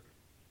Year?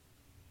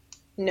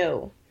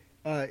 No.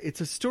 It's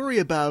a story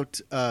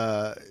about,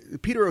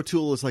 Peter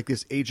O'Toole is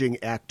this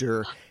aging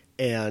actor,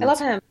 and... I love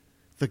him.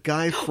 The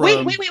guy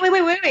from...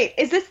 Wait.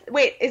 Is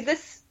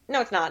this... No,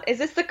 it's not. Is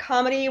this the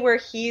comedy where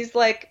he's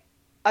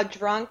a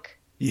drunk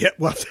Yeah,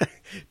 well,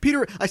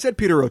 Peter. I said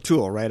Peter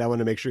O'Toole, right? I want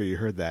to make sure you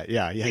heard that.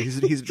 Yeah,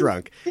 he's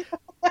drunk.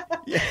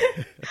 Yeah.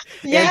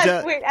 Yes,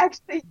 And, wait,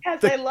 actually,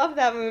 yes, I love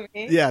that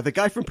movie. Yeah, the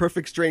guy from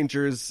Perfect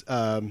Strangers,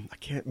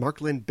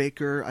 Mark Lynn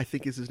Baker, I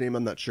think is his name.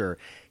 I'm not sure.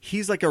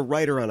 He's like a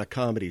writer on a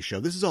comedy show.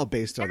 This is all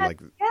based on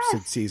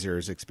Sid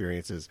Caesar's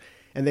experiences,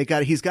 and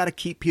he's got to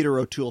keep Peter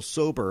O'Toole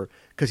sober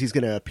because he's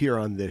going to appear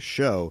on this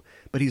show,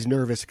 but he's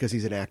nervous because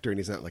he's an actor and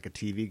he's not like a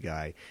TV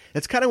guy.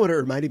 That's kind of what it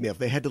reminded me of.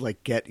 They had to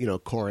like get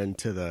Corin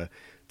to the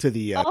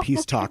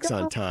peace talks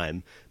on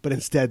time, but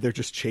instead they're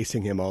just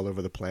chasing him all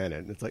over the planet.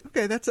 And it's like,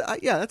 okay, that's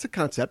a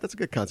concept. That's a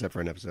good concept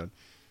for an episode.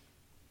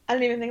 I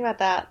didn't even think about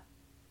that.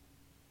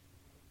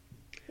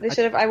 They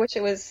should have. I wish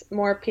it was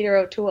more Peter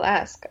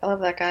O'Toole-esque. I love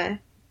that guy.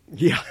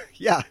 Yeah,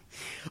 yeah.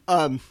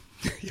 I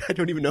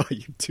don't even know how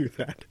you do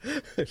that.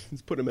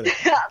 Just put him in it.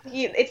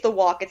 It's the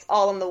walk. It's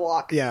all in the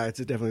walk. Yeah, it's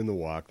definitely in the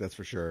walk. That's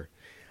for sure.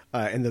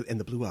 And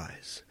the blue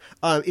eyes.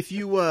 If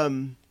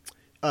you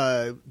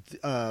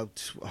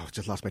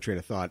just lost my train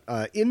of thought.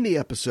 In the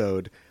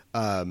episode,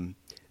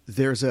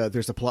 there's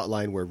a plot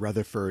line where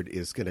Rutherford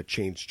is going to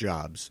change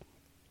jobs,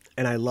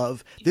 and I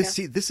love this. Yeah.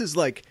 See, this is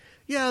like,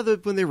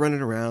 when they're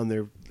running around,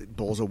 they're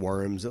bowls of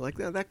worms, like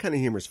that kind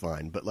of humor is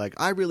fine. But like,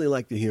 I really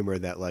like the humor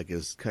that like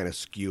is kind of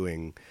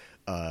skewing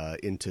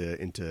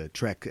into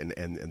Trek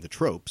and the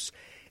tropes,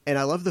 and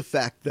I love the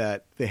fact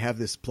that they have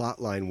this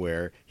plot line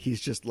where he's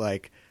just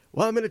like,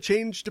 well, I'm going to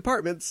change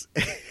departments,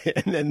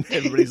 and then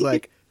everybody's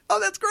like, oh,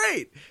 that's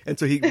great. And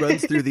so he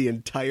runs through the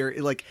entire,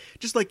 like,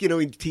 just like, in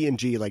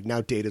TNG, like now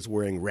Data's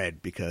wearing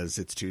red because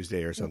it's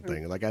Tuesday or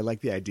something. Mm-hmm. Like, I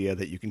like the idea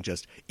that you can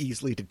just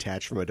easily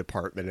detach from a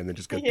department and then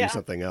just go do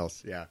something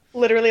else. Yeah.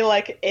 Literally,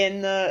 like,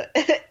 in the,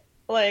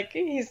 like,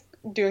 he's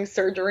doing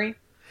surgery.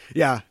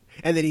 Yeah.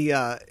 And then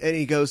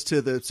he goes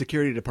to the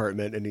security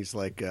department and he's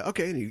like,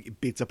 okay. And he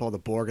beats up all the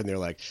Borg and they're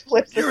like,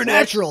 you're a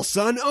natural,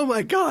 son. Oh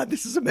my God,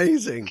 this is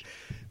amazing.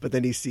 But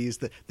then he sees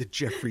the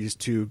Jeffries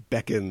tube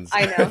beckons.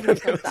 I know.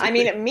 I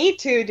mean, me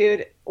too,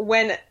 dude.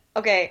 When,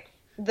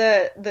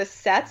 the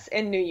sets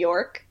in New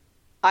York,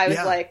 I was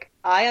like,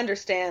 I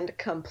understand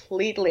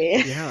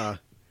completely. Yeah.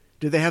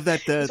 Do they have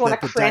that the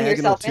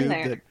diagonal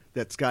tube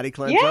that Scotty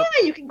climbs up?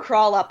 Yeah, you can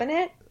crawl up in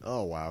it.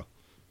 Oh, wow.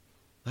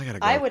 I gotta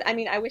go.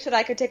 I wish that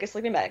I could take a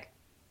sleeping bag.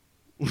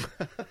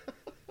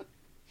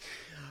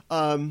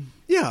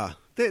 Yeah,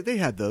 they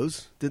had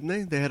those, didn't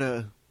they? They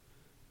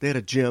had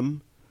a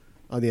gym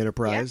on the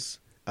Enterprise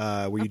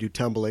where you do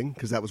tumbling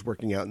because that was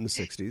working out in the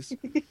 60s.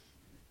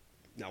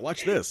 Now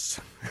watch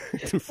this.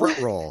 Front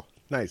roll.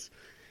 Nice.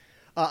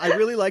 I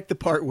really like the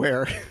part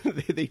where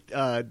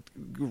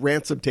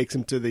Ransom takes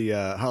him to the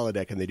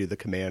holodeck and they do the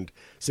command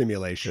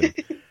simulation.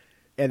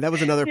 And that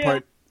was another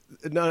part,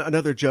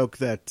 another joke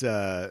that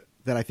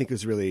I think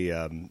is really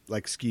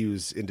like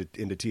skews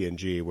into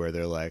TNG, where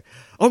they're like,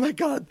 "Oh my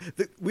God,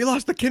 we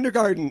lost the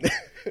kindergarten,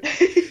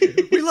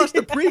 we lost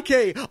the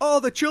pre-K, all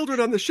the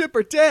children on the ship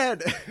are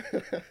dead."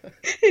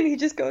 And he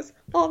just goes,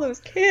 "All those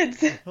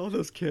kids, all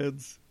those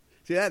kids."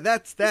 See,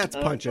 that's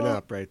punching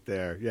up right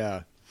there.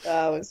 Yeah,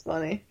 that was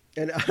funny.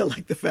 And I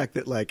like the fact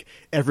that like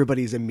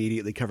everybody's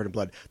immediately covered in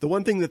blood. The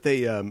one thing that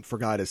they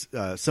forgot is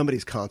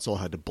somebody's console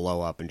had to blow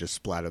up and just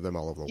splatter them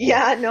all over the wall.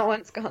 Yeah, no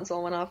one's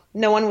console went off.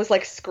 No one was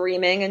like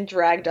screaming and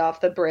dragged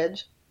off the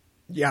bridge.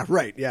 Yeah,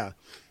 right. Yeah,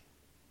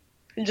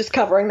 just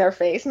covering their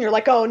face, and you're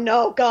like, "Oh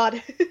no,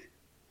 God."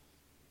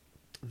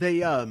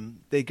 They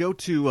go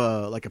to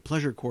like a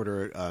pleasure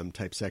quarter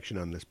type section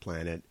on this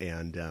planet,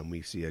 and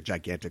we see a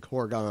gigantic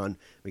Horgon.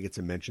 We get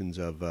some mentions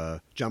of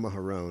Jama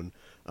Haron.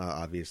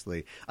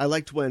 Obviously, I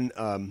liked when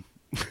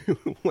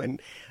when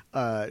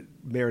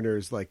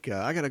Mariner's like,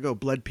 I gotta go,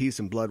 blood, peace,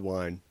 and blood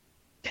wine.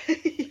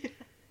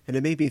 And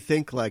it made me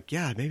think, like,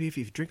 yeah, maybe if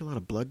you drink a lot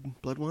of blood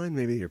wine,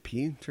 maybe your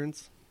pee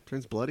turns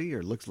bloody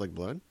or looks like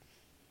blood.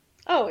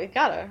 Oh, it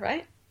gotta,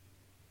 right?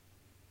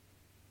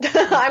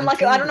 I'm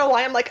like, I don't know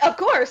why I'm like, of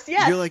course,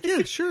 yes. You're like,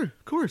 yeah, sure,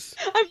 of course.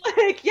 I'm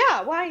like,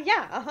 yeah, why,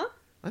 yeah, uh-huh.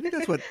 I think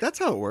that's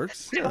how it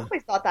works. Yeah. I've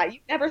always thought that.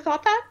 You never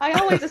thought that? I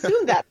always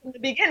assumed that from the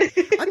beginning.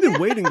 I've been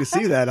waiting to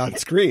see that on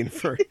screen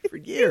for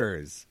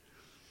years.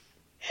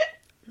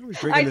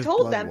 I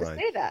told them to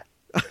say that.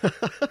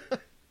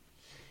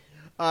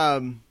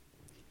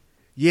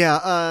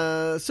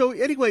 Yeah. So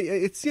anyway,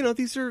 it's,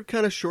 these are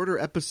kind of shorter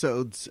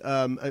episodes.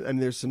 And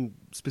there's some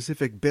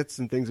specific bits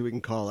and things that we can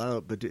call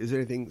out. But is there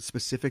anything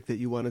specific that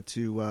you wanted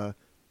to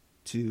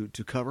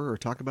cover or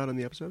talk about in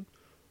the episode?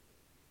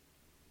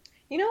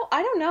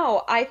 I don't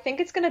know. I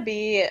think it's going to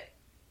be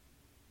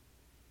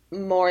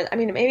more, I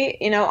mean,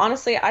 maybe,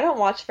 honestly, I don't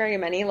watch very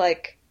many,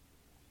 like,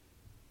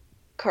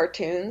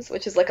 cartoons,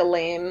 which is, like, a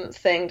lame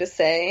thing to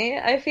say,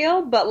 I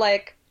feel. But,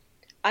 like,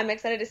 I'm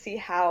excited to see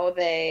how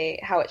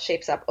it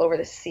shapes up over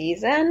the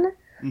season.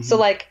 Mm-hmm. So,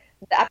 like,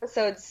 the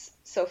episodes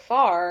so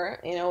far,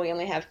 we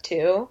only have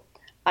 2.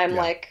 I'm,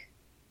 like,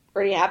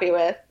 pretty happy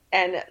with.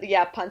 And,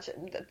 yeah,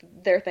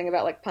 their thing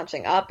about, like,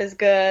 punching up is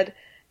good.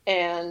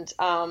 And,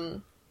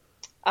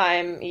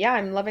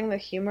 I'm loving the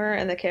humor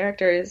and the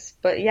characters,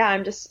 but yeah,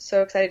 I'm just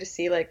so excited to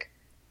see like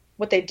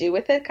what they do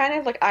with it, kind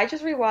of. Like, I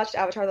just rewatched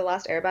Avatar: The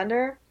Last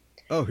Airbender,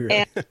 Oh,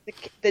 really?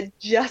 and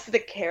just the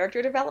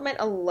character development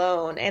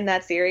alone in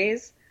that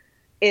series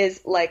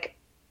is like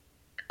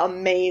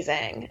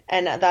amazing,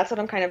 and that's what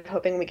I'm kind of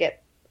hoping we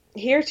get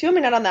here too. I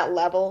mean, not on that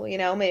level, you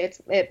know. Maybe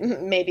it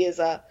maybe is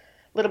a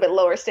little bit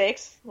lower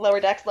stakes, lower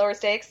decks, lower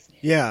stakes.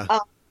 Yeah.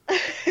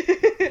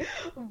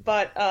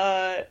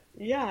 But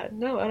yeah,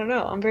 no, I don't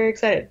know. I'm very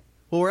excited.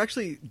 Well, we're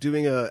actually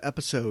doing a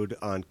episode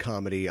on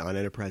comedy on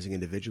enterprising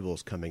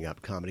individuals coming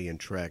up, comedy and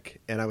Trek.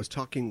 And I was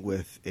talking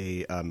with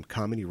a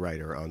comedy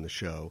writer on the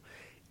show,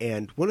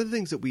 and one of the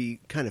things that we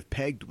kind of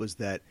pegged was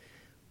that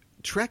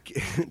Trek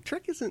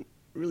Trek isn't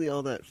really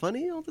all that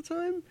funny all the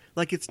time.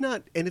 Like, it's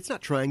not, and it's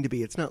not trying to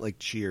be. It's not like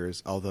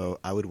Cheers, although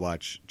I would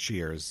watch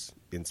Cheers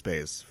in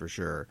space for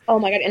sure. Oh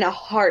my God, in a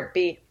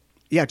heartbeat.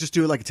 Yeah, just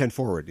do it like a 10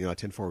 forward, a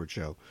 10 forward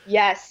show.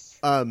 Yes.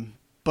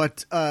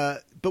 But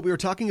we were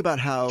talking about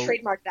how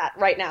Trademark that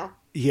right now.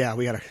 Yeah,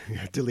 we gotta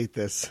delete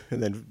this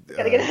and then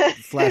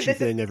flashy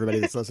thing. Everybody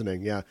that's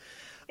listening, yeah.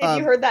 If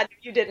you heard that,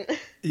 you didn't.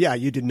 Yeah,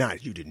 you did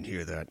not. You didn't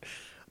hear that.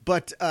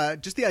 But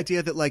just the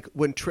idea that like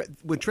when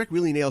Trek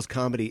really nails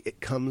comedy, it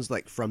comes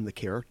like from the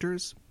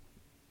characters.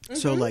 Mm-hmm.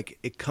 So like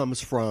it comes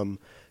from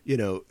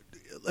I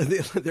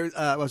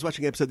was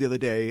watching an episode the other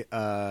day.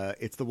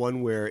 It's the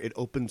one where it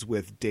opens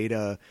with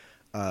Data.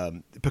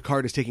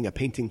 Picard is taking a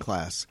painting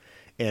class,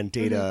 and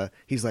Data,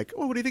 he's like,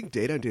 "Oh, what do you think,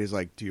 Data?" And Data's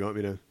like, "Do you want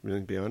me to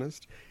really be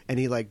honest?" And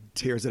he like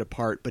tears it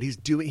apart, but he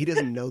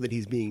doesn't know that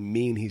he's being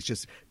mean. He's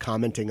just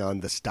commenting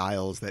on the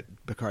styles that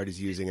Picard is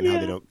using and how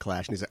they don't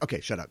clash. And he's like,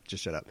 "Okay, shut up,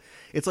 just shut up."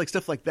 It's like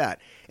stuff like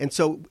that. And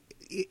so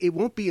it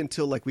won't be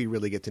until like we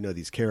really get to know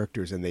these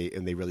characters and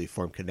they really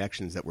form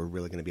connections that we're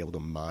really going to be able to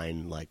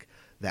mine like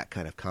that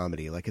kind of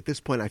comedy. Like at this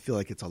point, I feel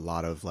like it's a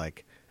lot of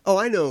like, oh,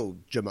 I know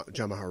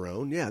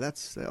Jamaharon. Yeah,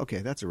 that's okay.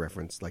 That's a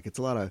reference. Like it's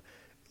a lot of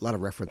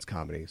reference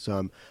comedy.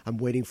 So I'm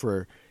waiting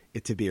for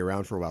it to be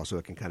around for a while so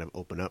it can kind of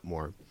open up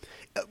more.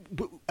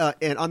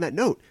 And on that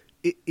note,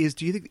 do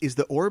you think is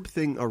the orb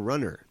thing a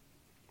runner?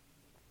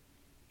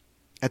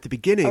 At the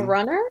beginning, a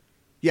runner?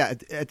 Yeah,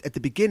 at the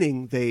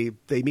beginning they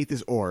meet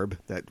this orb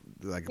that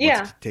like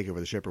wants to take over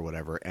the ship or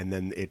whatever, and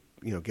then it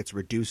gets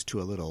reduced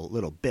to a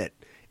little bit,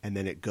 and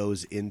then it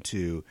goes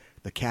into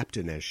the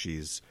captain as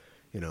she's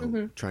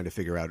trying to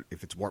figure out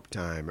if it's warp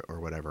time or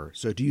whatever.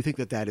 So do you think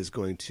that is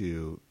going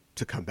to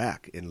come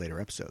back in later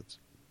episodes?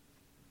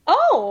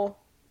 Oh,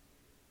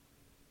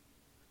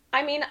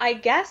 I mean, I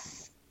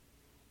guess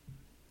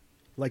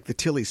like the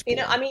Tilly spore.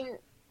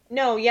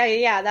 No,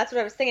 yeah. That's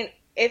what I was thinking.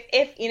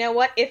 If you know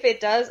what, if it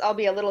does, I'll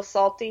be a little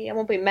salty. I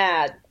won't be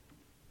mad,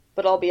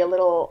 but I'll be a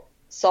little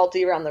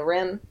salty around the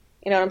rim.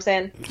 You know what I'm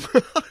saying?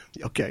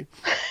 Okay.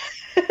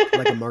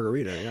 Like a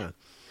margarita, yeah.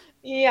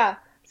 Yeah.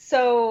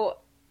 So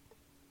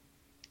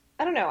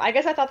I don't know. I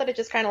guess I thought that it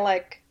just kind of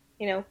like,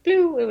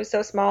 blue. It was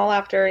so small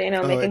after,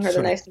 making her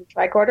the nice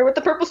tricorder with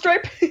the purple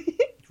stripe.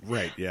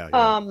 Right. Yeah.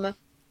 I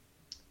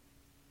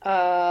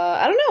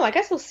don't know. I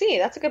guess we'll see.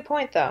 That's a good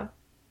point, though.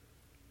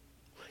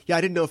 Yeah,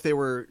 I didn't know if they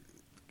were,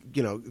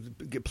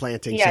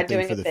 planting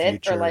something for the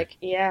future. Or like,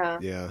 yeah.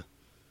 Yeah.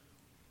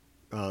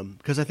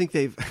 Because I think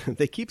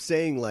they keep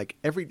saying like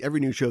every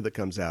new show that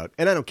comes out,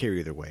 and I don't care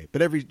either way,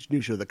 but every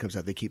new show that comes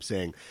out, they keep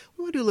saying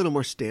we want to do a little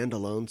more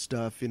standalone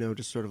stuff,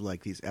 just sort of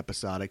like these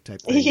episodic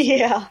type things.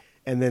 Yeah.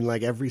 And then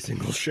like every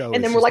single show,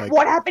 and then we're like,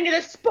 what happened to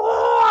the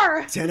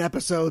spore? 10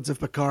 episodes of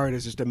Picard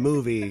is just a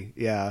movie.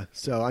 Yeah.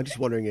 So I'm just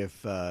wondering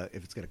if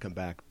it's going to come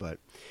back, but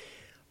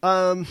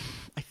I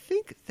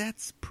think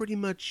that's pretty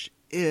much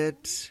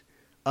it.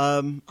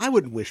 I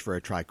wouldn't wish for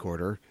a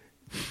tricorder.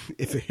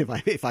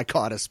 If I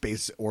caught a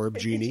space orb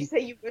genie. Did you say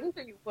you wouldn't,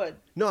 or you would?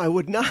 No, I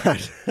would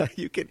not.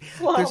 You could.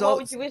 Well, what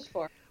would you wish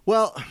for?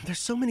 Well, there's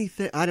so many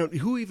things.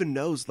 Who even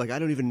knows? Like, I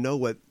don't even know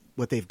what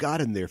they've got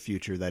in their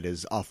future that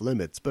is off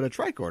limits. But a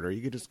tricorder,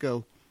 you could just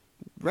go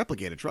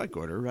replicate a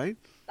tricorder, right?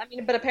 I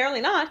mean, but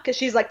apparently not, because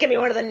she's like, give me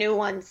one of the new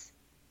ones.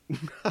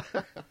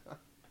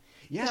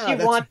 Yeah, she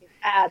wants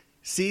that.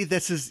 See,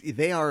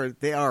 they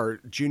are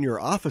junior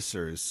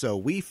officers, so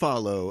we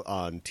follow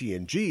on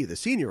TNG the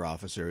senior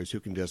officers who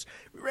can just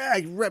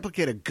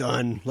replicate a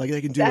gun, like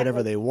they can do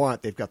whatever they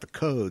want. They've got the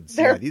codes.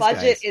 Their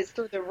budget is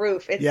through the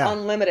roof. It's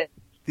unlimited.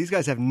 These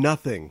guys have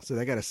nothing, so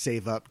they got to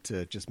save up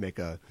to just make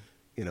a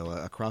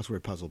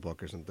crossword puzzle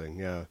book or something.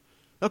 Yeah.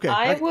 Okay.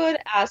 I would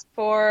ask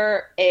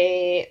for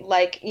a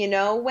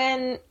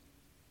when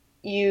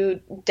you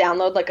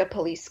download like a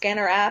police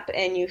scanner app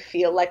and you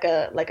feel like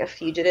a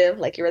fugitive,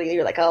 like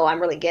you're like, oh,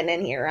 I'm really getting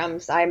in here.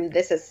 I've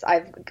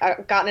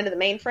gotten into the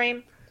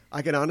mainframe.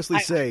 I can honestly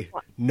say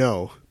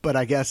no, but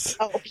I guess,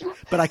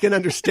 but I can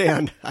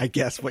understand, I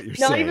guess, what you're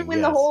saying. Not even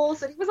when the whole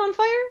city was on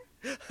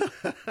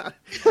fire?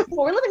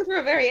 Well, we're living through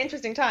a very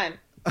interesting time.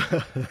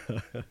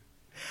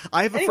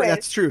 I have a friend.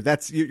 That's true.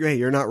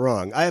 You're not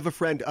wrong. I have a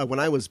friend. When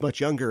I was much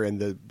younger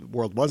and the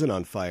world wasn't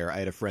on fire, I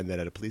had a friend that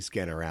had a police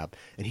scanner app,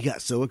 and he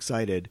got so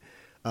excited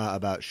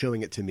about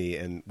showing it to me,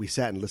 and we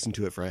sat and listened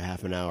to it for a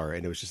half an hour,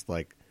 and it was just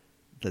like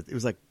It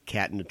was like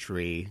Cat in a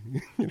Tree.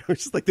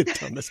 It's just like the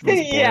dumbest, most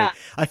boring. Yeah.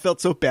 I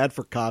felt so bad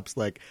for cops.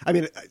 Like, I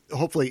mean,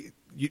 hopefully,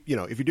 if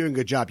you're doing a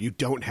good job, you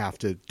don't have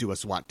to do a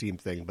SWAT team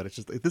thing. But it's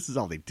just like, this is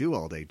all they do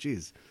all day.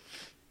 Jeez.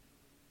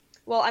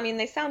 Well, I mean,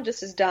 they sound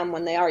just as dumb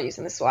when they are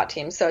using the SWAT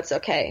team, so it's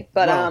okay.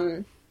 But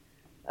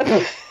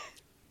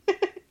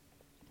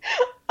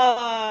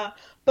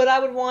but I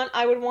would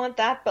want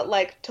that, but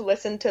like to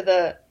listen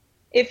to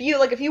if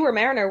you were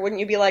Mariner, wouldn't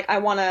you be like, I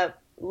want to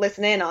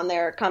listen in on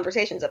their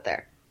conversations up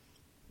there?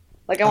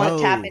 Like I want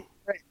to tap in.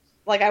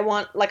 Like I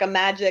want like a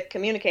magic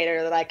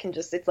communicator that I can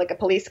it's like a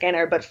police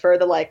scanner, but for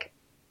the like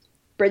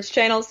bridge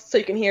channels, so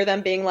you can hear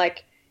them being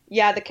like,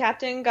 yeah, the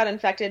captain got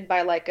infected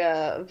by like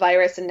a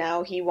virus and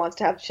now he wants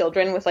to have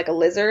children with like a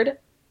lizard.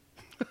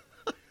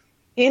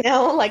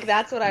 Like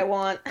that's what I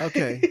want.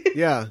 Okay.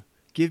 Yeah.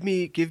 Give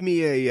me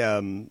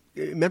a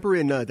remember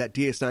in that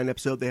DS9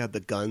 episode they had the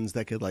guns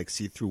that could like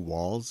see through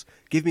walls?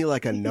 Give me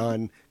like a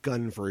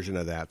non-gun version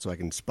of that so I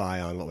can spy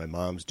on what my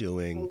mom's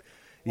doing.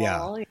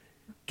 Yeah.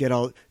 Get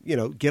all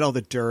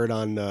the dirt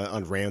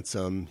on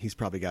Ransom. He's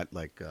probably got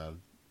like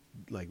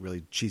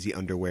really cheesy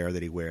underwear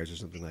that he wears or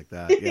something like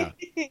that. Yeah.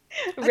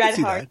 Red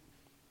heart.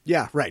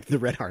 Yeah, right. The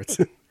red hearts.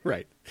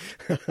 Right.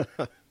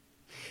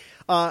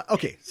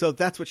 Okay, so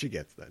that's what she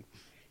gets then.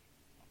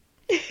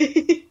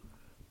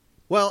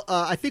 Well,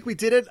 I think we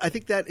did it. I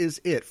think that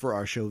is it for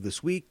our show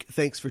this week.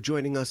 Thanks for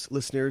joining us,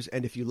 listeners.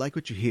 And if you like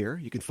what you hear,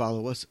 you can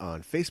follow us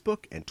on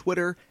Facebook and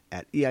Twitter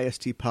at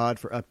EISTPod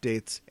for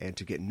updates and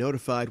to get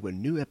notified when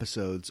new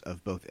episodes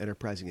of both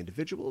Enterprising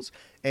Individuals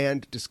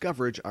and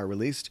Discoverage are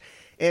released.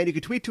 And you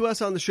can tweet to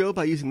us on the show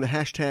by using the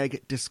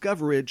hashtag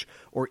Discoverage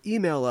or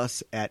email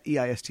us at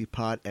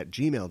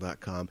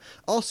eistpod@gmail.com.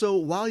 Also,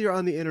 while you're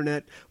on the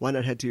internet, why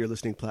not head to your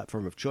listening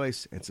platform of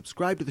choice and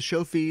subscribe to the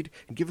show feed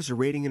and give us a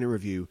rating and a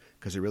review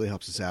because it really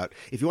helps us out.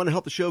 If you want to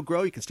help the show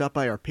grow, you can stop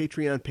by our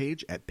Patreon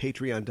page at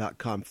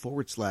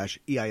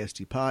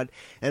patreon.com/EISTpod.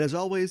 And as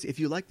always, if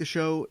you like the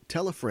show,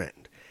 tell a friend.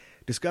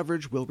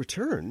 Discoverage will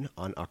return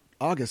on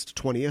August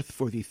 20th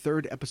for the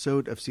third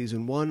episode of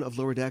Season 1 of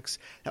Lower Decks.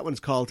 That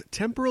one's called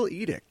Temporal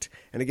Edict.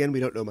 And again,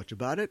 we don't know much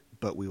about it,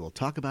 but we will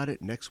talk about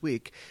it next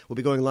week. We'll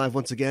be going live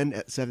once again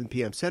at 7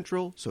 p.m.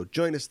 Central, so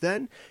join us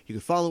then. You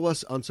can follow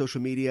us on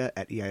social media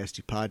at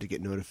EISTPod to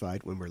get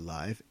notified when we're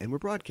live and we're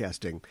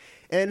broadcasting.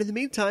 And in the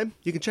meantime,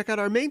 you can check out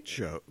our main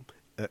show,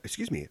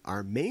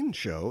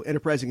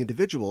 Enterprising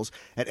Individuals,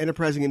 at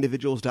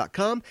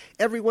enterprisingindividuals.com.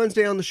 Every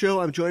Wednesday on the show,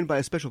 I'm joined by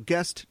a special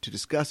guest to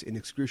discuss in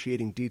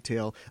excruciating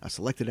detail a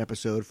selected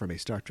episode from a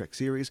Star Trek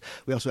series.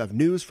 We also have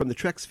news from the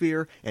Trek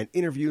sphere and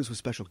interviews with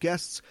special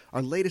guests.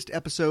 Our latest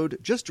episode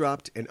just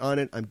dropped, and on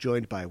it, I'm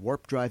joined by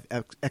Warp Drive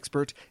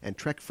expert and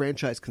Trek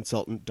franchise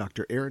consultant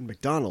Dr. Aaron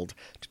McDonald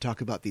to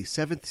talk about the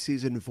 7th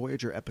season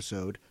Voyager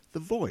episode, The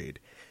Void.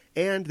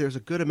 And there's a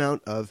good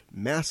amount of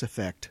Mass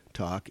Effect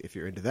talk. If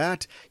you're into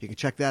that, you can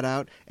check that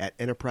out at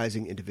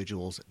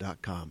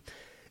enterprisingindividuals.com.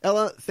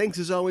 Ella, thanks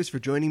as always for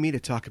joining me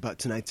to talk about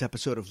tonight's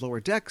episode of Lower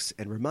Decks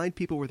and remind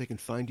people where they can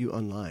find you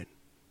online.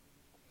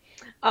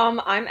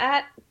 I'm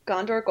at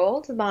Gondor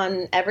Gold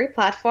on every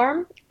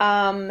platform.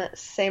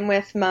 Same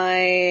with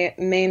my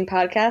main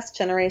podcast,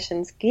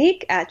 Generations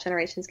Geek, at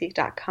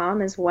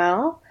generationsgeek.com as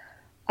well.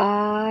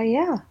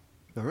 Yeah.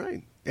 All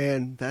right.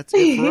 And that's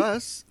it for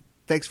us.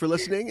 Thanks for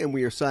listening, and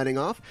we are signing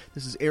off.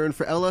 This is Aaron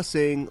for Ella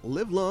saying,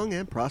 live long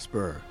and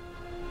prosper.